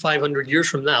 300-500 years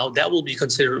from now, that will be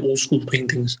considered old school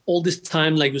paintings. All this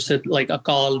time, like you said, like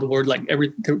akal, the word, like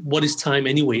what is time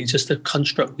anyway? It's just a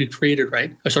construct we created,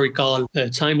 right? Kal,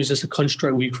 time is just a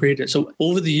construct we created. So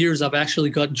over the years, I've actually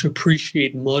gotten to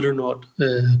appreciate modern art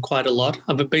quite a lot.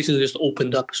 I've basically just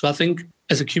opened up. So I think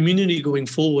as a community going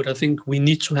forward, I think we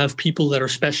need to have people that are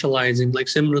specializing, like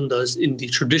Simran does, in the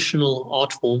traditional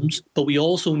art forms, but we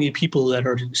also need people that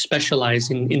are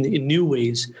specializing in new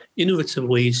ways, innovative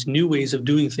ways, new ways of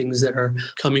doing things that are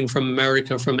coming from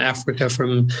America, from Africa,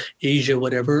 from Asia,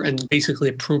 whatever, and basically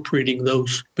appropriating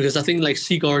those. Because I think like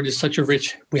Sikh art is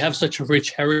we have such a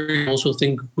rich heritage. I also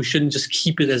think we shouldn't just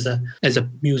keep it as a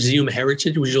museum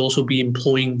heritage. We should also be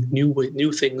employing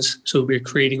new things. So we're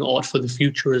creating art for the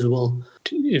future as well,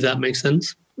 if that makes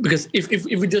sense. Because if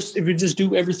we just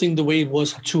do everything the way it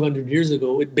was 200 years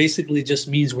ago, it basically just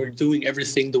means we're doing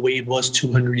everything the way it was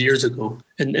 200 years ago.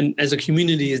 And as a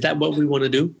community, is that what we want to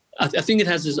do? I think it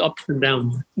has its ups and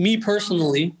downs. Me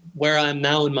personally, where I am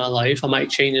now in my life, I might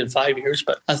change in 5 years,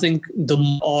 but I think the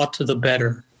more art, the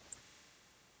better.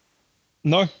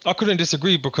 No, I couldn't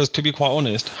disagree, because to be quite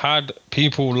honest, had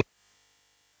people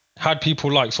had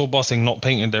people like Saul Bossing not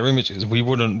painted their images, we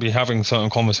wouldn't be having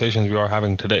certain conversations we are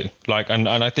having today. Like, and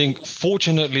I think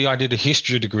fortunately I did a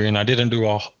history degree and I didn't do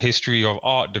a history of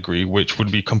art degree, which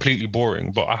would be completely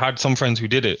boring. But I had some friends who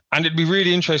did it, and it'd be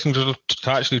really interesting to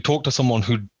actually talk to someone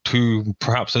who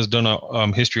perhaps has done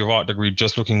a history of art degree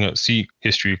just looking at Sikh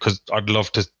history, because I'd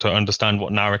love to understand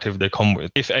what narrative they come with,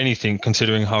 if anything,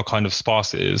 considering how kind of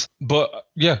sparse it is. But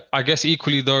yeah, I guess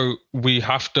equally though, we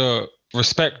have to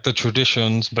respect the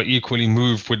traditions, but equally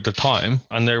move with the time.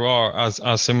 And there are, as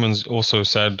Simran's also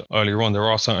said earlier on, there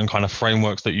are certain kind of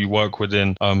frameworks that you work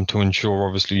within to ensure,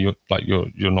 obviously,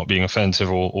 you're not being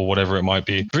offensive or whatever it might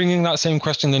be. Bringing that same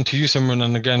question then to you, Simran,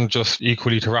 and again, just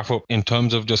equally to wrap up in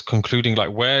terms of just concluding,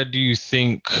 like, where do you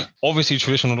think, obviously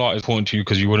traditional art is important to you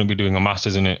because you wouldn't be doing a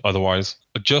master's in it otherwise.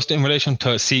 But just in relation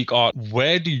to Sikh art,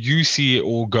 where do you see it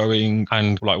all going?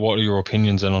 And like, what are your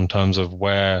opinions then on terms of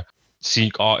where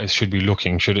Sikh artists should be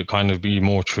looking? Should it kind of be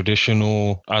more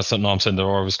traditional? As Satnam said, there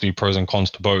are obviously pros and cons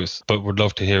to both, but would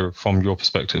love to hear from your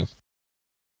perspective.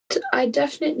 I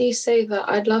definitely say that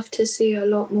I'd love to see a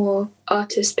lot more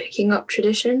artists picking up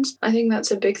traditions. I think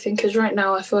that's a big thing, because right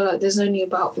now I feel like there's only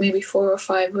about maybe 4 or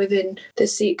 5 within the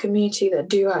Sikh community that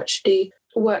do actually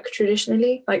work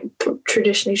traditionally, like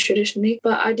traditionally.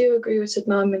 But I do agree with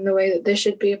Satnam in the way that there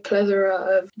should be a plethora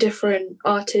of different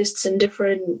artists and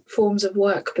different forms of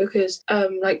work, because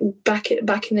like back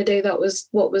in the day, that was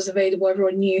what was available.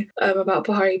 Everyone knew about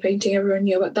Pahari painting, everyone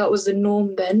knew about that. Was the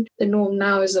norm then. The norm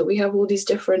now is that we have all these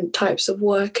different types of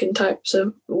work and types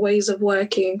of ways of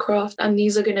working and craft, and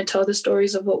these are going to tell the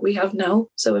stories of what we have now.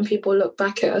 So when people look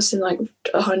back at us in like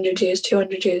 100 years,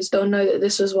 200 years, they'll know that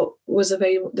this was what was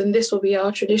available, then this will be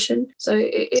our tradition. So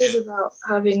it is about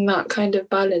having that kind of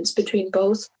balance between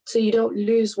both, so you don't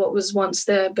lose what was once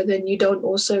there, but then you don't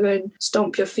also go and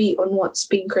stomp your feet on what's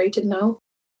being created now.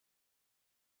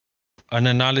 An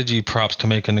analogy perhaps to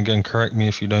make, and again, correct me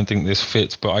if you don't think this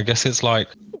fits, but I guess it's like,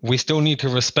 we still need to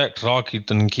respect Rag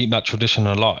and keep that tradition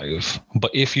alive. But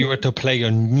if you were to play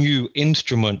a new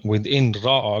instrument within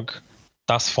Rag,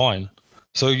 that's fine.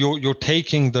 So you're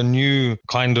taking the new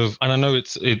kind of, and I know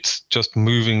it's just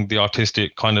moving the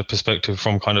artistic kind of perspective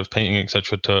from kind of painting,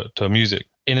 etc., to music.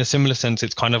 In a similar sense,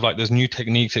 it's kind of like there's new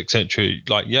techniques, etc.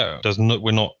 Like, yeah,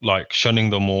 we're not like shunning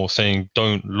them or saying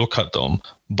don't look at them,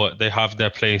 but they have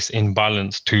their place in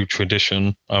balance to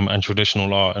tradition and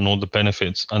traditional art and all the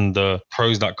benefits and the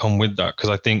pros that come with that.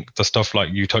 Because I think the stuff like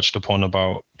you touched upon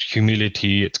about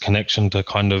humility, its connection to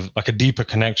kind of like a deeper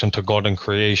connection to God and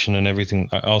creation and everything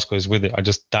that else goes with it,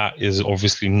 that is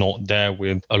obviously not there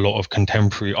with a lot of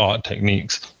contemporary art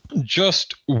techniques.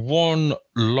 Just one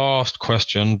last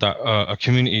question that a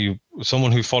community,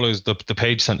 someone who follows the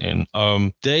page sent in,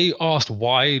 they asked,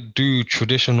 why do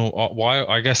traditional art, why,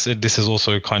 I guess this is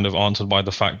also kind of answered by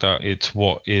the fact that it's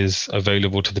what is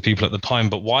available to the people at the time,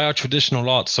 but why are traditional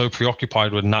arts so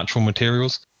preoccupied with natural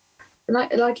materials?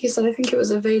 Like you said, I think it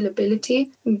was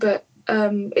availability, but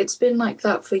it's been like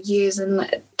that for years, and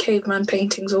like, caveman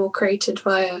paintings were all created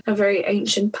via a very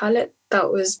ancient palette that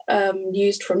was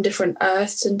used from different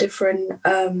earths and different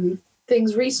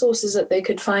things, resources that they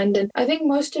could find. And I think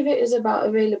most of it is about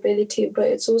availability, but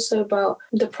it's also about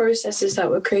the processes that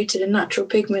were created in natural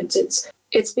pigments.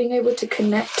 It's being able to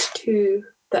connect to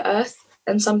the earth,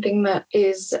 and something that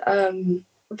is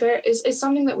it's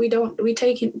something that we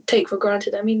take for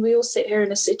granted. I mean, we all sit here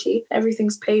in a city,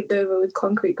 everything's paved over with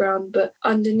concrete ground, but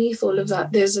underneath all of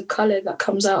that, there's a colour that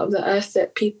comes out of the earth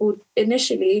that people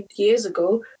initially, years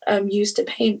ago, used to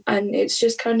paint. And it's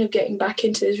just kind of getting back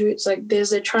into those roots. Like,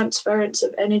 there's a transference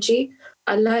of energy.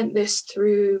 I learned this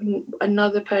through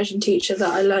another Persian teacher that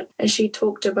I learned, and she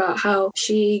talked about how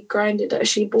she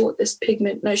bought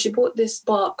this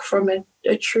bark from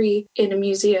a tree in a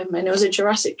museum, and it was a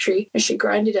Jurassic tree, and she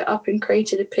grinded it up and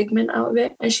created a pigment out of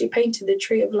it, and she painted the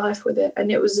tree of life with it.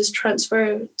 And it was this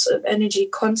transference of energy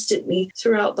constantly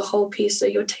throughout the whole piece. So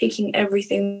you're taking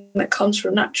everything that comes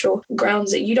from natural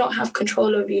grounds that you don't have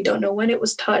control over, you don't know when it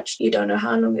was touched, you don't know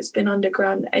how long it's been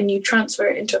underground, and you transfer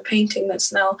it into a painting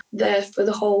that's now there for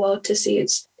the whole world to see.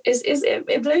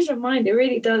 It blows your mind, it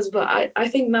really does. But I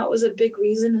think that was a big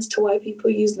reason as to why people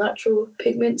use natural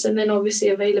pigments, and then obviously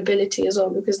availability as well,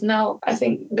 because now I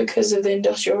think because of the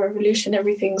Industrial Revolution,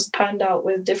 everything's panned out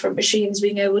with different machines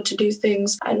being able to do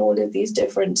things and all of these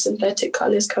different synthetic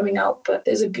colours coming out. But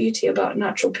there's a beauty about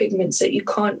natural pigments that you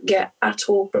can't get at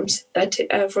all from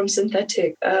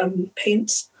synthetic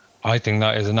paints. I think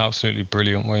that is an absolutely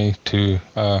brilliant way to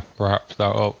wrap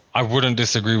that up. I wouldn't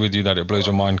disagree with you that it blows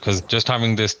your mind, because just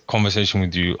having this conversation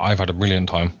with you, I've had a brilliant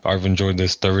time. I've enjoyed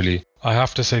this thoroughly. I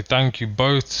have to say thank you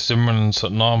both, Simran and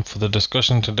Satnam, for the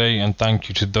discussion today, and thank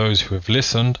you to those who have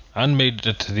listened and made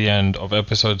it to the end of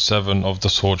episode 7 of the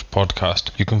Sorge podcast.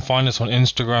 You can find us on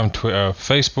Instagram, Twitter,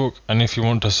 Facebook, and if you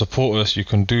want to support us, you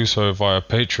can do so via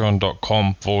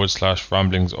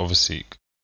patreon.com/ramblings of a Sikh.